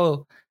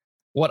 So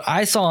what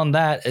I saw on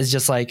that is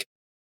just like,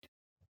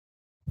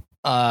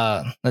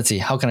 let's see,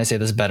 how can I say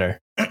this better?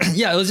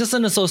 Yeah, it was just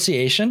an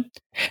association,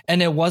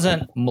 and it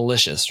wasn't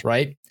malicious,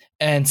 right?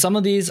 And some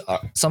of these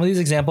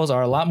examples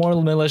are a lot more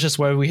malicious,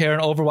 where we hear an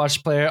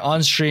Overwatch player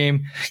on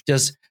stream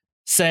just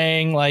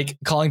saying, like,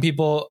 calling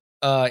people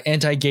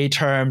anti-gay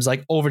terms,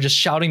 like over just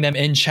shouting them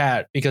in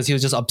chat because he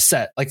was just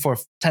upset, like for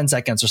 10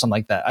 seconds or something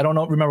like that. I don't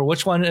remember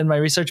which one in my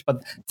research,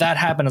 but that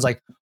happened. I was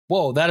like,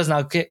 whoa, that is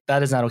not okay.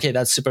 That is not okay.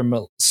 That's super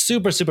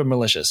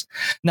malicious.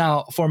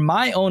 Now, for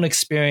my own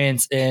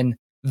experience in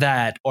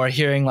that, or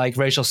hearing like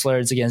racial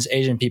slurs against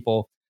Asian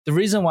people, the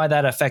reason why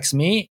that affects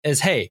me is,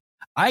 hey,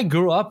 I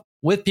grew up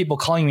with people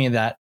calling me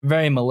that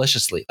very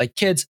maliciously, like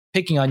kids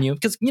picking on you,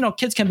 because,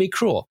 kids can be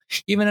cruel.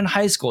 Even in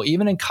high school,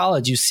 even in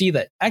college, you see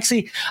that.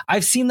 Actually,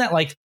 I've seen that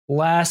like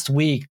last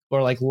week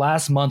or like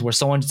last month, where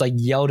someone just like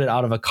yelled it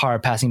out of a car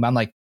passing by. I'm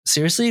like,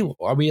 seriously?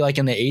 Are we like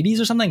in the 80s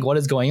or something? What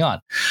is going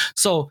on?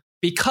 So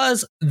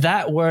because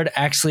that word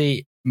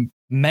actually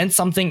meant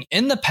something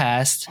in the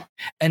past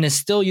and is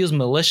still used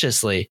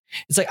maliciously,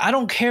 it's like, I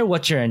don't care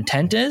what your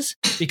intent is,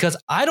 because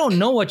I don't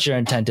know what your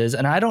intent is,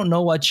 and I don't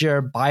know what your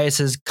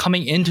biases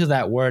coming into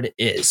that word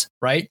is,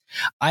 right?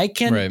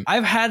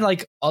 I've had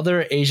like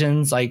other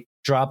Asians like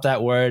drop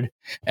that word,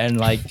 and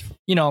like,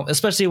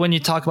 especially when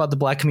you talk about the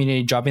Black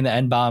community dropping the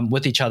N-bomb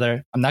with each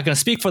other. I'm not going to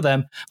speak for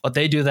them, but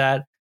they do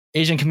that.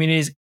 Asian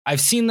communities,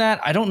 I've seen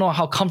that. I don't know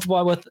how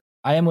comfortable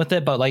I am with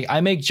it, but like I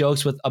make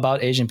jokes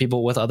about Asian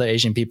people with other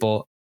Asian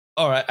people,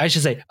 or I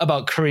should say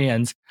about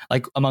Koreans,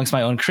 like amongst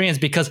my own Koreans,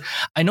 because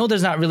I know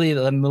there's not really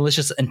the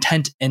malicious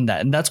intent in that.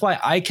 And that's why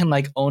I can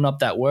like own up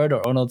that word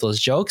or own up those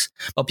jokes.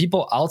 But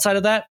people outside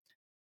of that,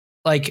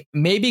 like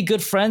maybe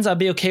good friends I'd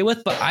be okay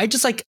with, but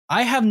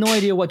I have no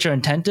idea what your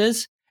intent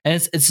is.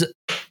 And it's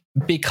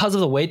because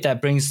of the weight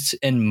that brings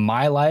in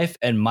my life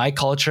and my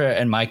culture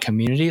and my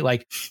community.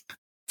 Like,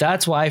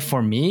 that's why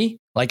for me,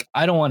 like,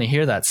 I don't want to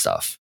hear that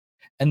stuff.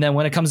 And then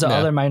when it comes to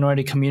other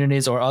minority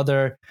communities or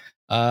other,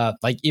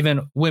 like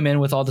even women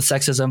with all the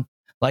sexism,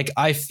 like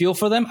I feel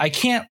for them. I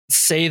can't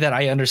say that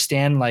I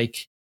understand,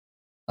 like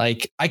I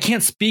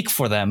can't speak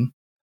for them,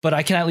 but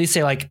I can at least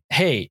say like,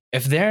 hey,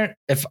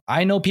 if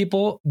I know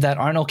people that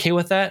aren't okay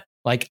with that,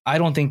 like, I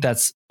don't think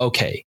that's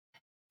okay.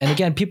 And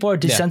again, people are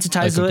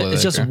desensitized to it.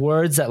 It's just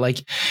words that like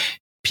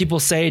people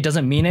say it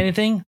doesn't mean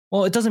anything.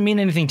 Well, it doesn't mean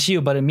anything to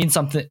you, but it means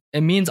something.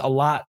 It means a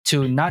lot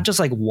to not just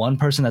like one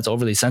person that's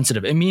overly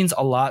sensitive. It means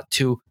a lot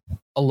to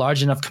a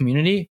large enough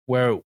community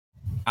where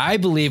I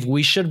believe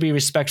we should be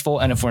respectful.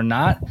 And if we're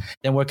not,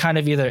 then we're kind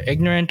of either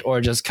ignorant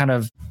or just kind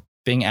of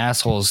being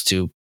assholes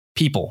to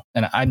people.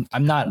 And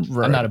I'm not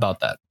about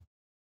that.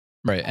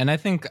 Right. And I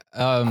think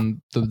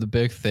the other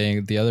big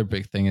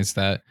thing is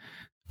that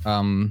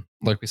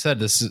like we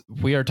said,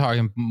 we are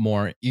talking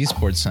more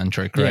esports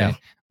centric, right? Yeah.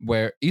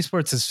 Where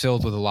esports is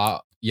filled with a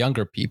lot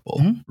younger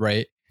people,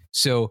 right?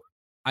 So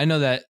I know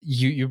that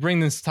you bring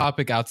this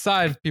topic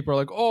outside, people are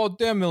like, oh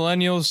damn,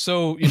 millennials,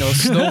 so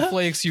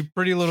snowflakes, you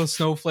pretty little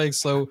snowflakes.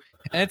 So,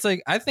 and it's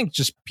like, I think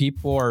just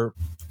people are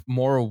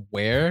more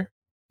aware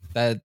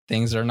that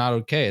things are not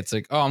okay. It's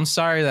like, oh, I'm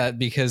sorry that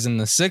because in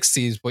the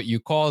 60s what you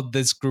called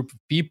this group of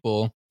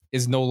people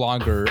is no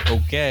longer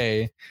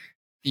okay.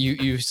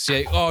 You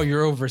say, oh,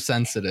 you're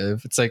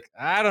oversensitive. It's like,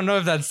 I don't know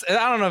if that's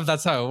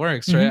how it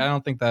works, right? I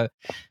don't think that.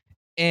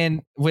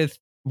 And with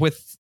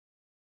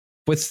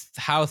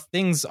how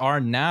things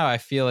are now, I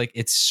feel like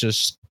it's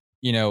just,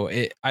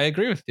 I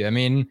agree with you. I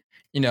mean,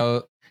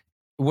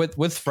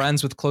 with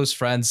friends, with close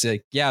friends,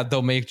 like, yeah,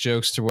 they'll make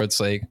jokes towards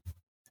like,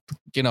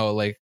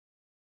 like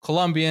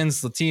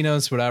Colombians,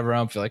 Latinos, whatever.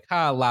 I'm like,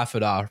 laugh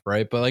it off,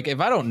 right? But like, if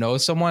I don't know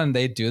someone and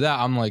they do that,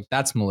 I'm like,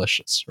 that's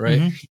malicious,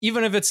 right?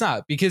 Even if it's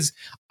not, because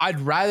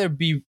I'd rather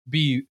be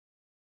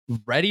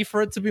ready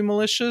for it to be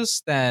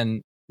malicious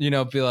than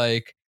be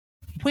like,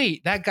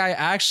 wait, that guy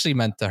actually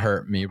meant to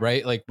hurt me,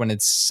 right? Like when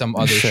it's some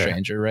other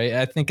stranger, right?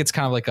 I think it's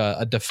kind of like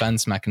a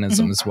defense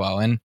mechanism as well.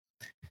 And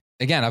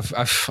again,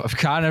 I've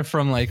gotten it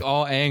from like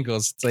all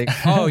angles. It's like,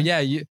 oh yeah,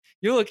 you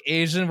look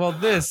Asian, well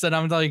this, and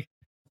I'm like,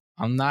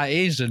 I'm not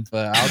Asian,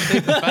 but I'll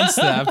take offense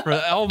to that for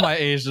all my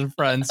Asian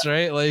friends,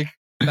 right? Like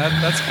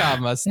that's kind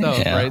of messed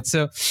up, right?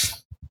 So,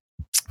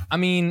 I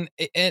mean,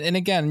 and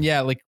again,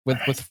 yeah, like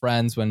with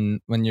friends,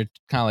 when you're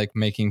kind of like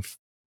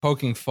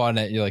poking fun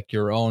at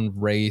your own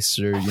race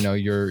or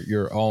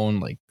your own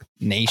like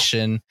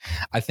nation,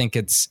 I think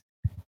it's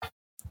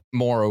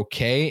more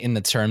okay in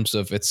the terms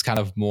of it's kind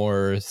of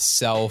more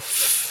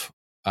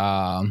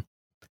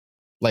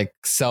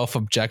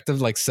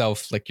self-objective, like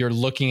you're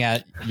looking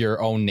at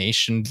your own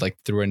nation like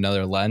through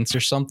another lens or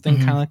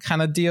something,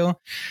 kind of deal.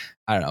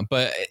 I don't know,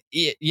 but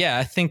yeah,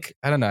 I think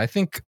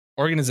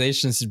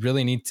organizations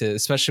really need to,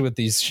 especially with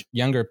these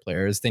younger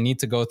players, they need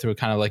to go through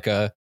kind of like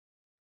a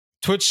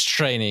Twitch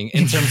training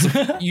in terms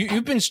of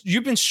you've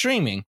been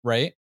streaming,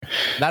 right?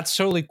 That's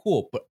totally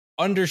cool, but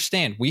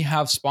understand we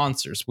have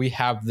sponsors, we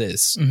have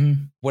this.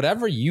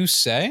 Whatever you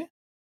say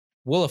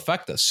will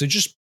affect us, so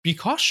just be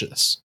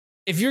cautious.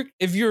 If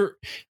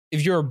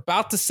you're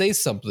about to say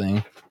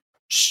something,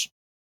 just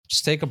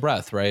take a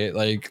breath, right?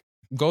 Like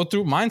go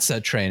through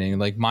mindset training,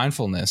 like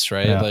mindfulness,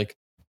 right? Yeah. Like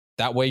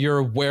that way you're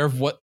aware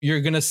of what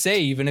you're gonna say,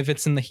 even if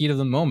it's in the heat of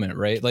the moment,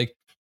 right? Like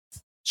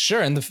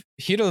sure, in the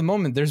heat of the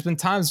moment, there's been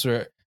times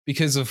where,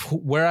 because of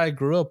when I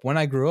grew up,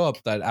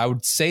 that I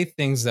would say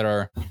things that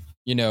are,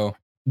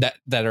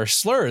 that are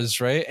slurs,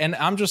 right? And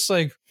I'm just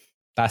like,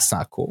 that's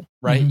not cool,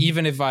 right?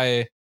 Even if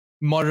I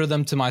mutter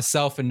them to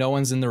myself and no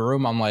one's in the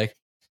room, I'm like,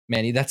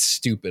 Manny, that's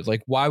stupid.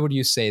 Like, why would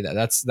you say that?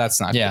 That's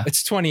not cool.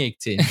 It's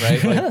 2018,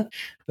 right?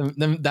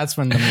 Like, that's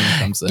when the meme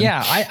comes in.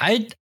 Yeah,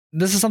 I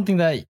this is something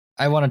that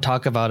I want to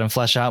talk about and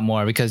flesh out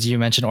more, because you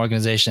mentioned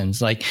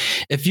organizations. Like,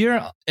 if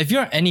you're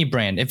any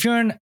brand, if you're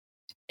an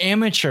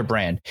amateur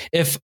brand,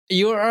 if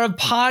you're a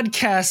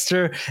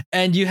podcaster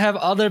and you have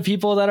other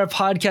people that are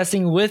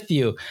podcasting with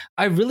you,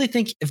 I really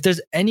think if there's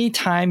any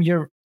time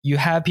you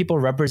have people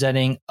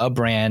representing a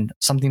brand,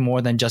 something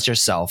more than just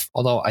yourself,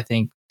 although I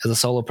think as a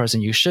solo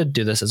person you should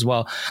do this as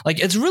well. Like,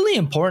 it's really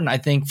important, I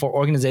think, for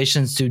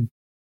organizations to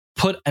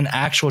put an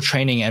actual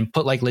training and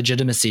put like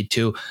legitimacy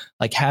to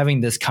like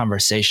having this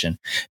conversation,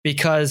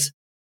 because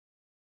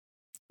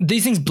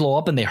these things blow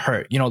up and they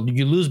hurt. You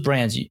lose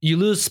brands, you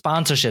lose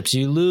sponsorships,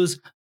 you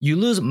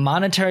lose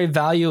monetary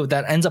value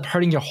that ends up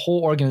hurting your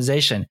whole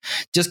organization.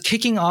 Just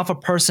kicking off a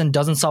person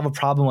doesn't solve a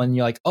problem when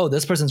you're like, oh,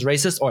 this person's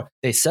racist, or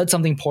they said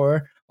something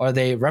poor, or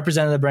they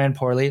represented the brand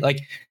poorly. Like,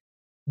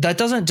 that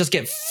doesn't just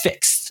get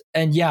fixed.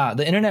 And yeah,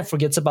 the internet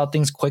forgets about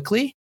things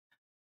quickly,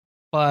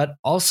 but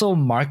also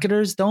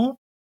marketers don't.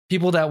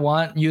 People that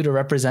want you to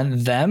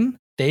represent them,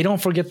 they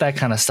don't forget that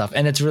kind of stuff.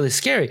 And it's really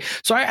scary.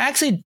 So I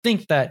actually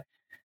think that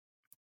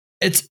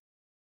it's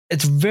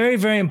very,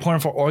 very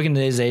important for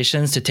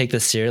organizations to take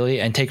this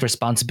seriously and take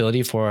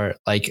responsibility for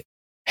like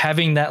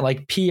having that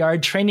like PR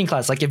training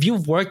class. Like, if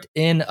you've worked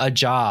in a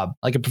job,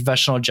 like a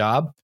professional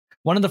job,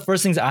 one of the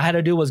first things I had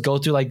to do was go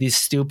through like these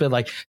stupid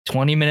like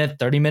 20-minute,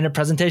 30-minute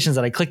presentations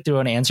that I clicked through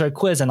and answer a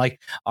quiz. And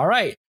like, all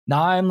right,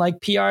 now I'm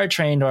like PR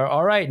trained, or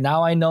all right,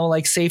 now I know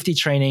like safety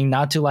training,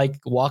 not to like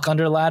walk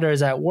under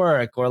ladders at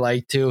work, or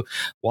like to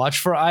watch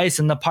for ice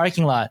in the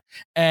parking lot.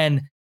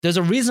 And there's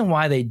a reason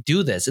why they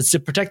do this. It's to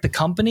protect the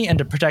company and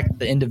to protect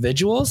the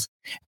individuals.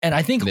 And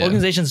I think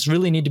organizations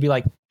really need to be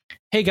like,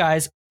 hey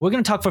guys, we're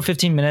going to talk for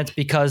 15 minutes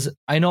because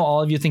I know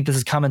all of you think this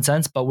is common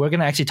sense, but we're going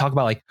to actually talk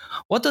about like,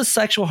 what does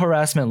sexual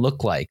harassment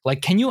look like?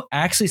 Like, can you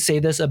actually say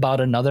this about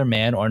another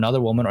man or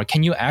another woman, or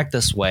can you act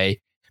this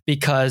way?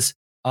 Because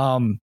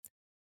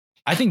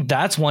I think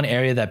that's one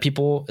area that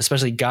people,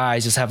 especially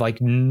guys, just have like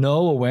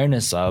no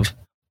awareness of.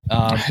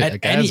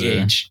 At any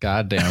age.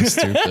 Goddamn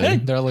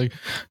stupid. They're like,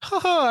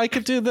 haha, I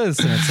could do this.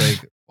 And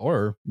it's like,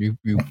 or you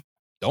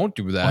don't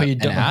do that, you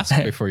and don't. ask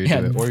before you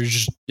do it, or you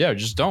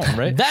just don't,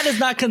 right? That is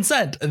not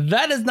consent.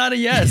 That is not a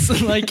yes.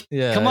 Like,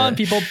 come on,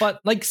 people. But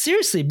like,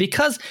 seriously,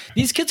 because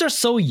these kids are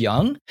so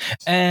young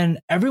and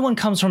everyone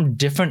comes from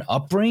different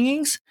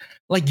upbringings,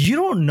 like you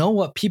don't know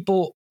what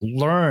people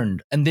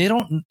learned, and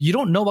you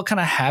don't know what kind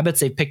of habits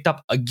they picked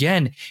up,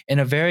 again, in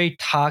a very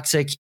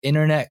toxic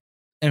internet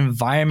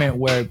environment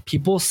where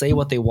people say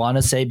what they want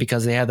to say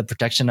because they have the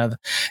protection of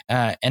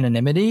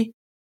anonymity.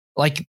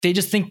 Like, they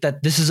just think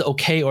that this is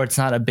okay or it's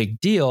not a big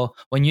deal,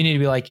 when you need to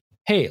be like,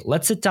 hey,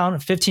 let's sit down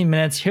 15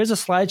 minutes. Here's a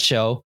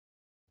slideshow.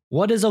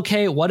 What is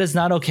okay? What is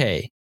not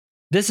okay?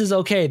 This is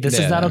okay. This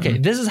is not okay.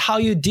 This is how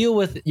you deal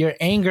with your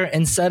anger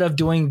instead of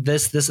doing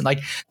this.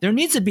 Like, there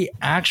needs to be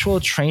actual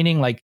training.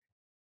 Like,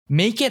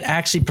 make it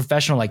actually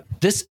professional. Like,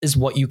 this is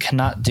what you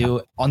cannot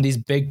do on these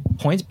big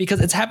points, because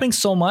it's happening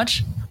so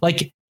much.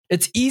 Like,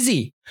 it's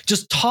easy.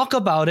 Just talk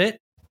about it.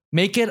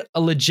 Make it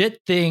a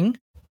legit thing.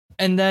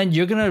 And then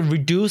you're going to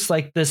reduce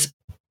like this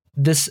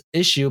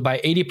issue by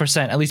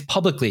 80%, at least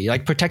publicly,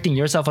 like protecting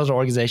yourself as an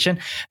organization.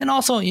 And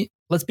also,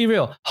 let's be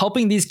real,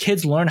 helping these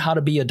kids learn how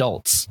to be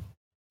adults.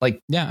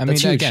 Like, yeah, I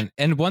mean, again,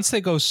 and once they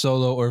go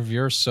solo, or if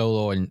you're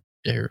solo and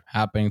you're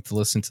happening to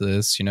listen to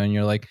this, you know, and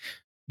you're like,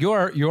 you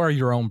are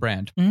your own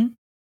brand. Mm-hmm.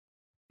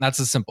 That's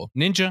as simple.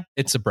 Ninja,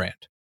 it's a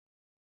brand.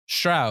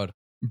 Shroud,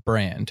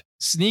 brand.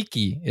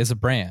 Sneaky is a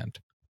brand.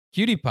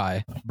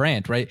 PewDiePie,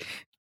 brand, right?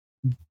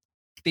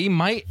 They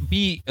might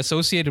be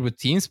associated with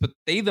teams, but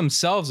they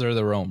themselves are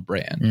their own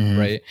brand,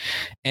 right?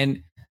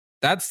 And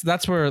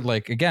that's where,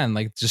 like, again,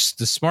 like, just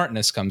the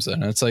smartness comes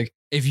in. And it's like,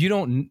 if you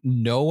don't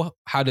know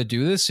how to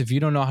do this, if you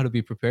don't know how to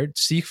be prepared,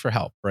 seek for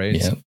help, right?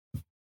 Yeah.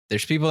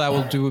 There's people that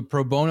will do it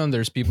pro bono, and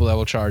there's people that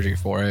will charge you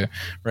for it,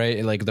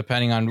 right? Like,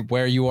 depending on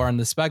where you are in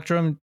the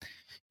spectrum,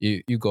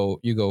 you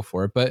go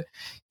for it. But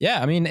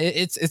yeah, I mean,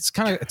 it's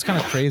kind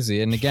of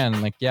crazy. And again,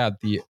 like, yeah,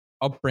 the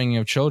upbringing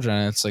of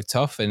children, it's like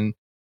tough. And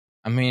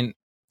I mean,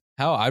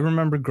 hell, I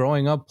remember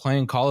growing up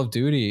playing Call of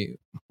Duty.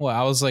 Well,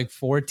 I was like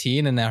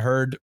 14, and I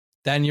heard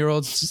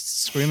 10-year-olds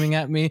screaming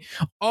at me,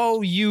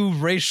 "Oh, you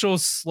racial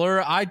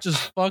slur! I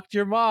just fucked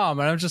your mom!"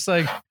 And I'm just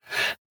like,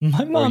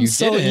 my mom's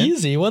so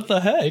easy. What the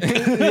heck?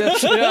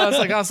 yeah,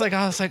 I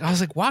was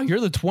like, wow,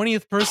 you're the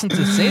 20th person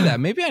to say that.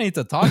 Maybe I need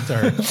to talk to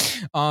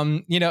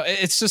her. You know,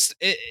 it's just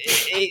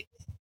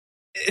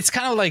it's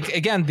kind of like,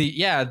 again,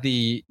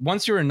 the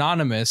once you're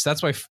anonymous,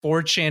 that's why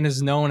 4chan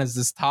is known as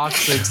this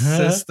toxic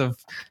system of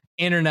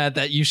internet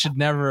that you should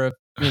never,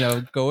 you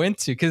know, go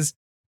into, because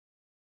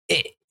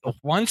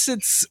once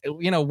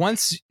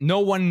no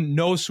one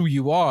knows who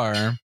you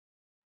are,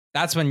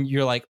 that's when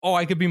you're like, oh,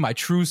 I could be my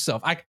true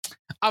self.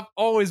 I've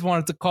always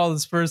wanted to call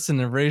this person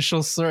a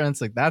racial slur, and it's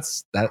like,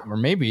 that's that, or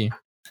maybe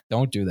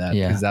don't do that,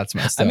 because that's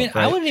messed up. I mean,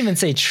 right? I wouldn't even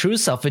say true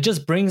self. It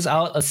just brings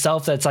out a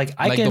self that's like,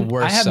 I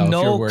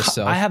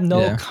have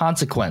no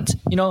consequence,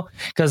 you know,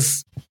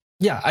 because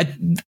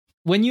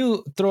when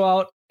you throw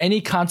out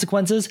any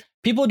consequences,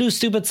 people do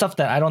stupid stuff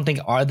that I don't think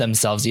are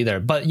themselves either.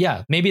 But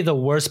yeah, maybe the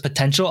worst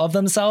potential of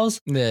themselves.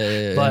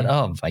 But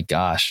oh my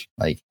gosh,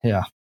 like,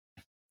 yeah,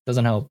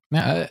 doesn't help.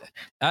 Yeah,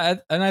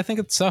 and I think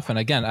it's tough. And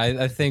again,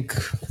 I think,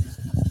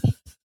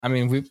 I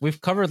mean,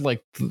 we've covered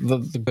like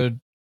the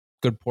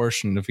good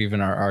portion of even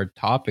our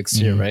topics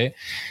here, right?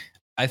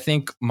 I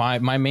think my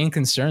main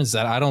concern is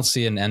that I don't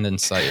see an end in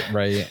sight,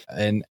 right?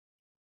 And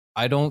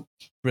I don't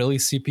really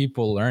see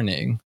people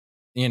learning.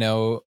 You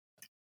know,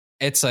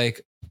 it's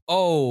like,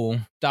 oh,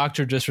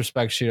 doctor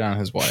disrespects shit on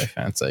his wife,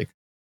 and it's like,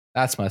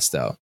 that's messed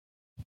up.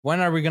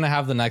 When are we gonna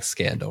have the next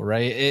scandal,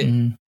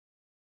 right?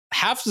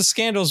 Half the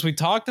scandals we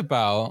talked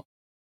about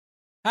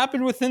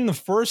happened within the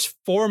first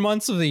 4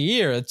 months of the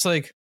year. It's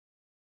like,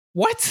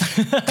 what?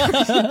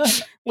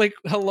 Like,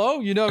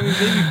 hello, you know, I mean,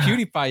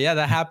 maybe PewDiePie, yeah,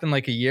 that happened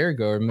like a year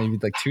ago, or maybe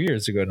like 2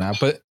 years ago now.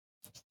 But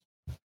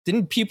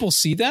didn't people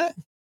see that?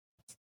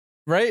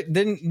 Right?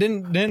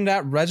 Didn't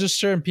that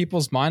register in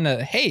people's mind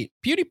that, hey,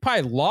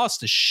 PewDiePie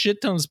lost a shit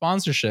ton of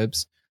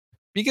sponsorships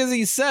because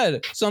he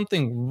said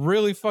something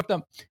really fucked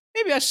up?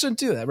 Maybe I shouldn't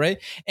do that, right?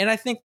 And I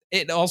think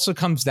it also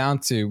comes down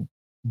to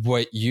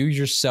what you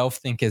yourself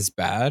think is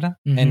bad.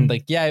 And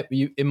like, yeah,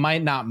 it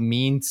might not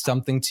mean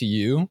something to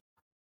you,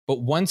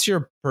 but once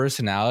your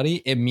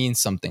personality, it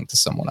means something to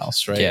someone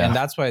else, right? Yeah. And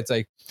that's why it's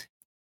like,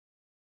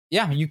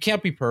 yeah, you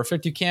can't be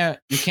perfect. You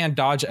can't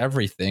dodge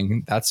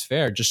everything. That's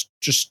fair. Just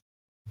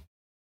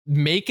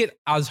make it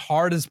as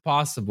hard as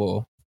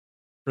possible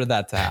for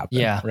that to happen.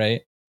 Yeah.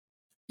 Right.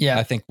 Yeah.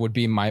 I think would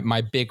be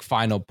my big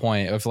final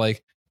point of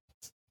like,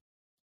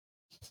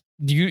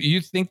 do you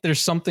think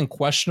there's something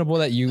questionable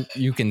that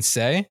you can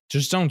say?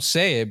 Just don't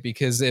say it,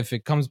 because if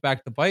it comes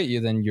back to bite you,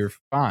 then you're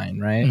fine.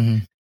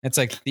 Right. It's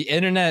like the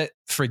internet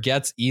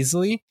forgets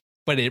easily,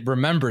 but it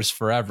remembers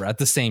forever at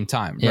the same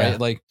time. Right.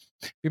 Like,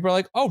 people are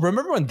like, oh,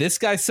 remember when this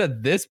guy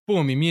said this?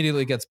 Boom,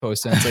 immediately gets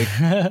posted. And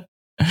it's like,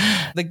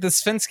 like the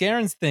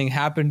Svenskeren thing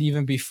happened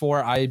even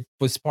before I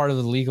was part of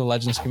the League of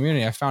Legends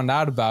community. I found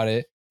out about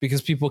it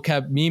because people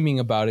kept memeing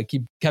about it,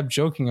 kept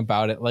joking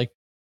about it. Like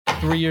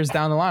 3 years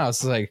down the line, I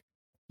was like,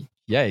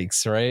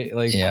 yikes, right?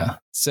 Like, Yeah.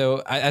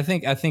 So I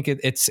think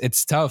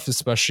it's tough,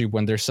 especially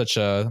when there's such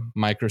a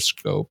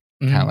microscope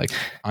kind of like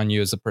on you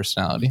as a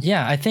personality.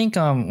 Yeah, I think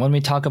when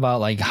we talk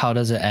about like how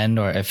does it end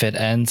or if it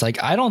ends,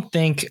 like I don't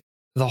think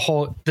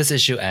this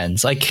issue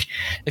ends. Like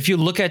if you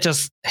look at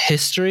just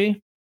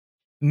history,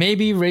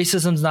 maybe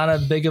racism's not a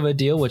big of a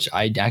deal, which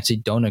I actually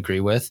don't agree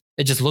with.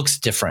 It just looks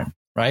different,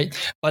 right?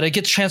 But it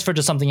gets transferred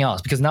to something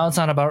else because now it's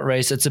not about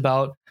race, it's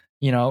about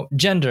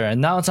gender. And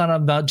now it's not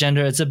about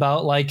gender, it's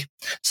about like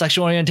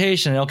sexual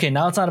orientation. Okay,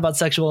 now it's not about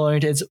sexual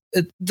orientation.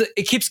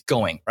 It keeps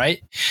going,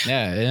 right?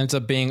 Yeah, it ends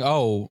up being,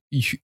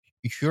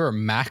 you're a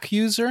Mac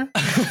user?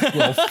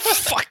 Well,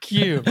 fuck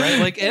you, right?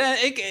 Like,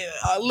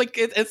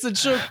 it's a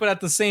joke, but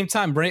at the same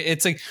time, right?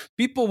 It's like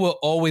people will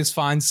always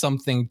find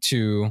something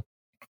to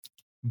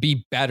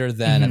be better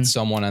than at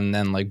someone, and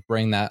then like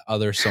bring that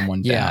other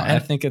someone down. Yeah, and I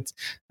think it's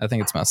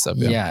messed up.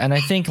 Yeah, and I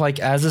think like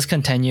as this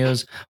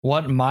continues,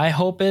 what my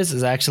hope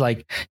is actually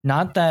like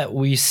not that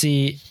we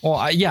see. Well,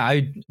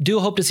 I do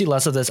hope to see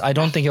less of this. I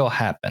don't think it will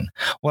happen.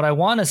 What I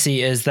want to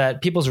see is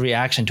that people's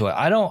reaction to it.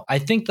 I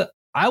think that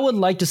I would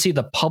like to see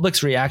the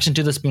public's reaction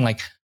to this being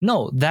like,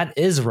 no, that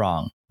is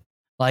wrong.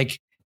 Like,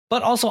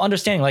 but also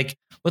understanding like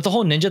with the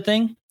whole Ninja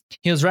thing,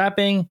 he was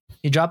rapping,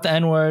 he dropped the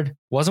N-word,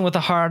 wasn't with a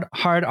hard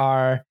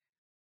R.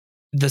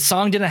 The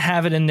song didn't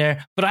have it in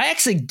there, but I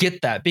actually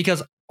get that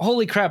because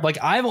holy crap, like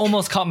I've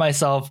almost caught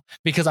myself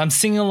because I'm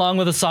singing along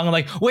with a song. I'm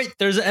like, wait,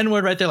 there's an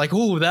N-word right there. Like,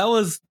 ooh, that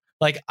was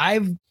like,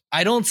 I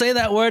don't say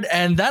that word.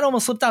 And that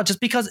almost slipped out just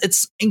because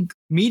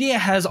media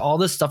has all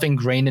this stuff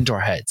ingrained into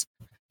our heads.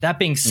 That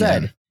being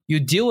said, you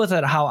deal with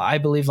it how I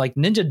believe like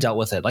Ninja dealt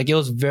with it. Like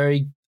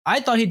I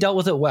thought he dealt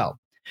with it well.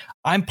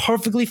 I'm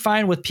perfectly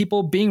fine with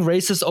people being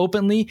racist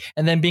openly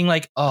and then being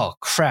like, oh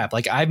crap,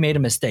 like I've made a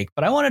mistake.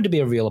 But I want it to be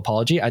a real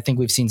apology. I think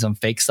we've seen some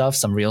fake stuff,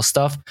 some real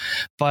stuff,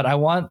 but I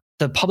want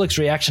the public's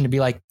reaction to be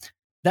like,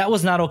 that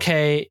was not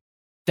okay.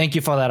 Thank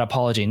you for that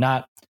apology.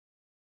 Not,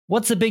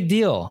 what's the big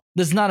deal?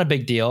 This is not a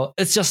big deal.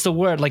 It's just a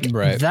word like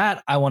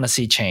that I want to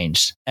see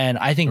changed. And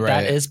I think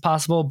that is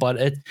possible,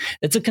 but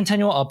it's a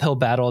continual uphill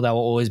battle that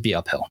will always be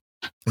uphill.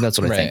 That's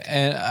what I think.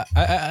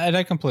 And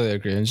I completely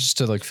agree. And just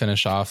to like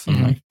finish off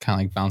and like kind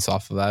of like bounce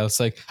off of that, it's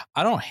like,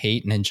 I don't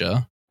hate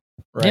Ninja,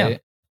 right? Yeah.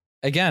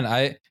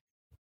 Again,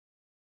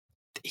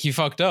 he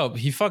fucked up.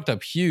 He fucked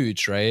up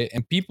huge, right?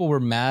 And people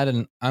were mad,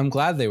 and I'm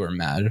glad they were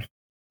mad.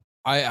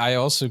 I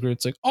also agree.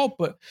 It's like,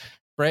 but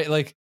right,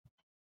 like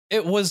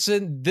it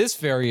wasn't this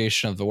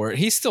variation of the word.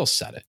 He still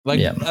said it. Like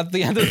at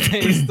the end of the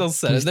day, he still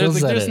said it.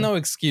 There's no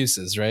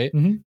excuses, right?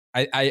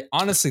 I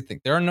honestly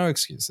think there are no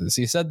excuses.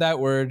 He said that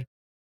word.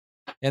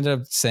 He ended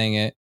up saying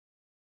it.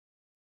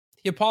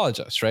 He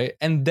apologized, right?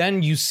 And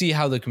then you see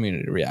how the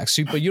community reacts.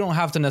 But you don't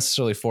have to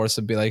necessarily force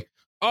it. Be like,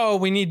 oh,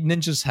 we need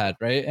Ninja's head,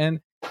 right?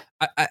 And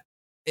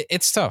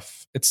it's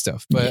tough. It's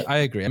tough. But I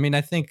agree. I mean,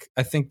 I think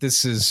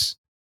this is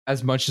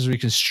as much as we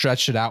can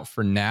stretch it out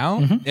for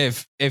now.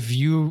 If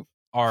you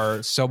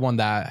are someone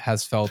that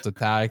has felt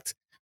attacked,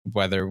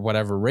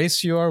 whatever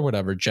race you are,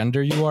 whatever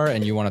gender you are,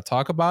 and you want to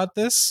talk about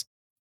this,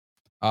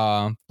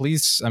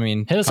 please, I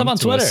mean, hit us up on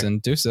Twitter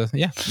and do so.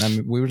 Yeah, I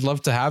mean, we would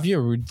love to have you.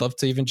 Or we'd love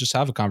to even just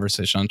have a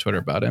conversation on Twitter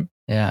about it.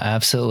 Yeah,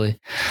 absolutely.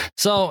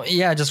 So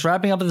yeah, just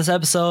wrapping up this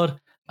episode.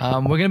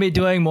 We're gonna be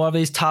doing more of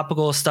these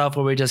topical stuff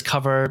where we just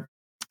cover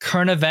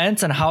current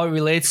events and how it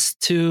relates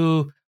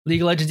to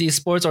League of Legends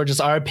esports or just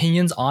our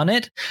opinions on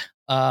it.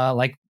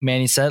 Like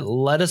Manny said,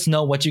 let us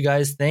know what you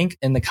guys think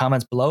in the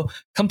comments below.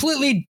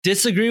 Completely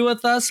disagree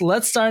with us?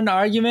 Let's start an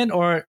argument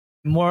or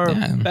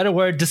better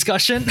word,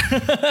 discussion.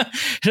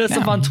 Hit us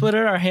up on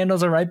Twitter. Our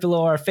handles are right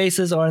below our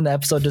faces or in the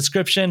episode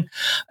description.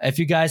 If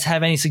you guys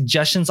have any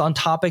suggestions on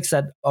topics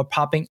that are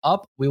popping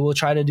up, we will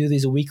try to do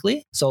these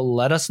weekly. So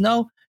let us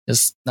know.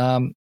 Just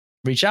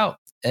reach out.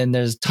 And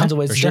there's tons of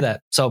ways to do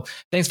that. So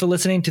thanks for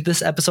listening to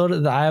this episode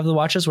of the Eye of the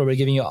Watchers, where we're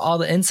giving you all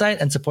the insight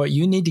and support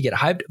you need to get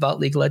hyped about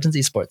League of Legends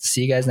esports.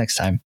 See you guys next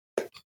time.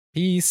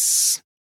 Peace.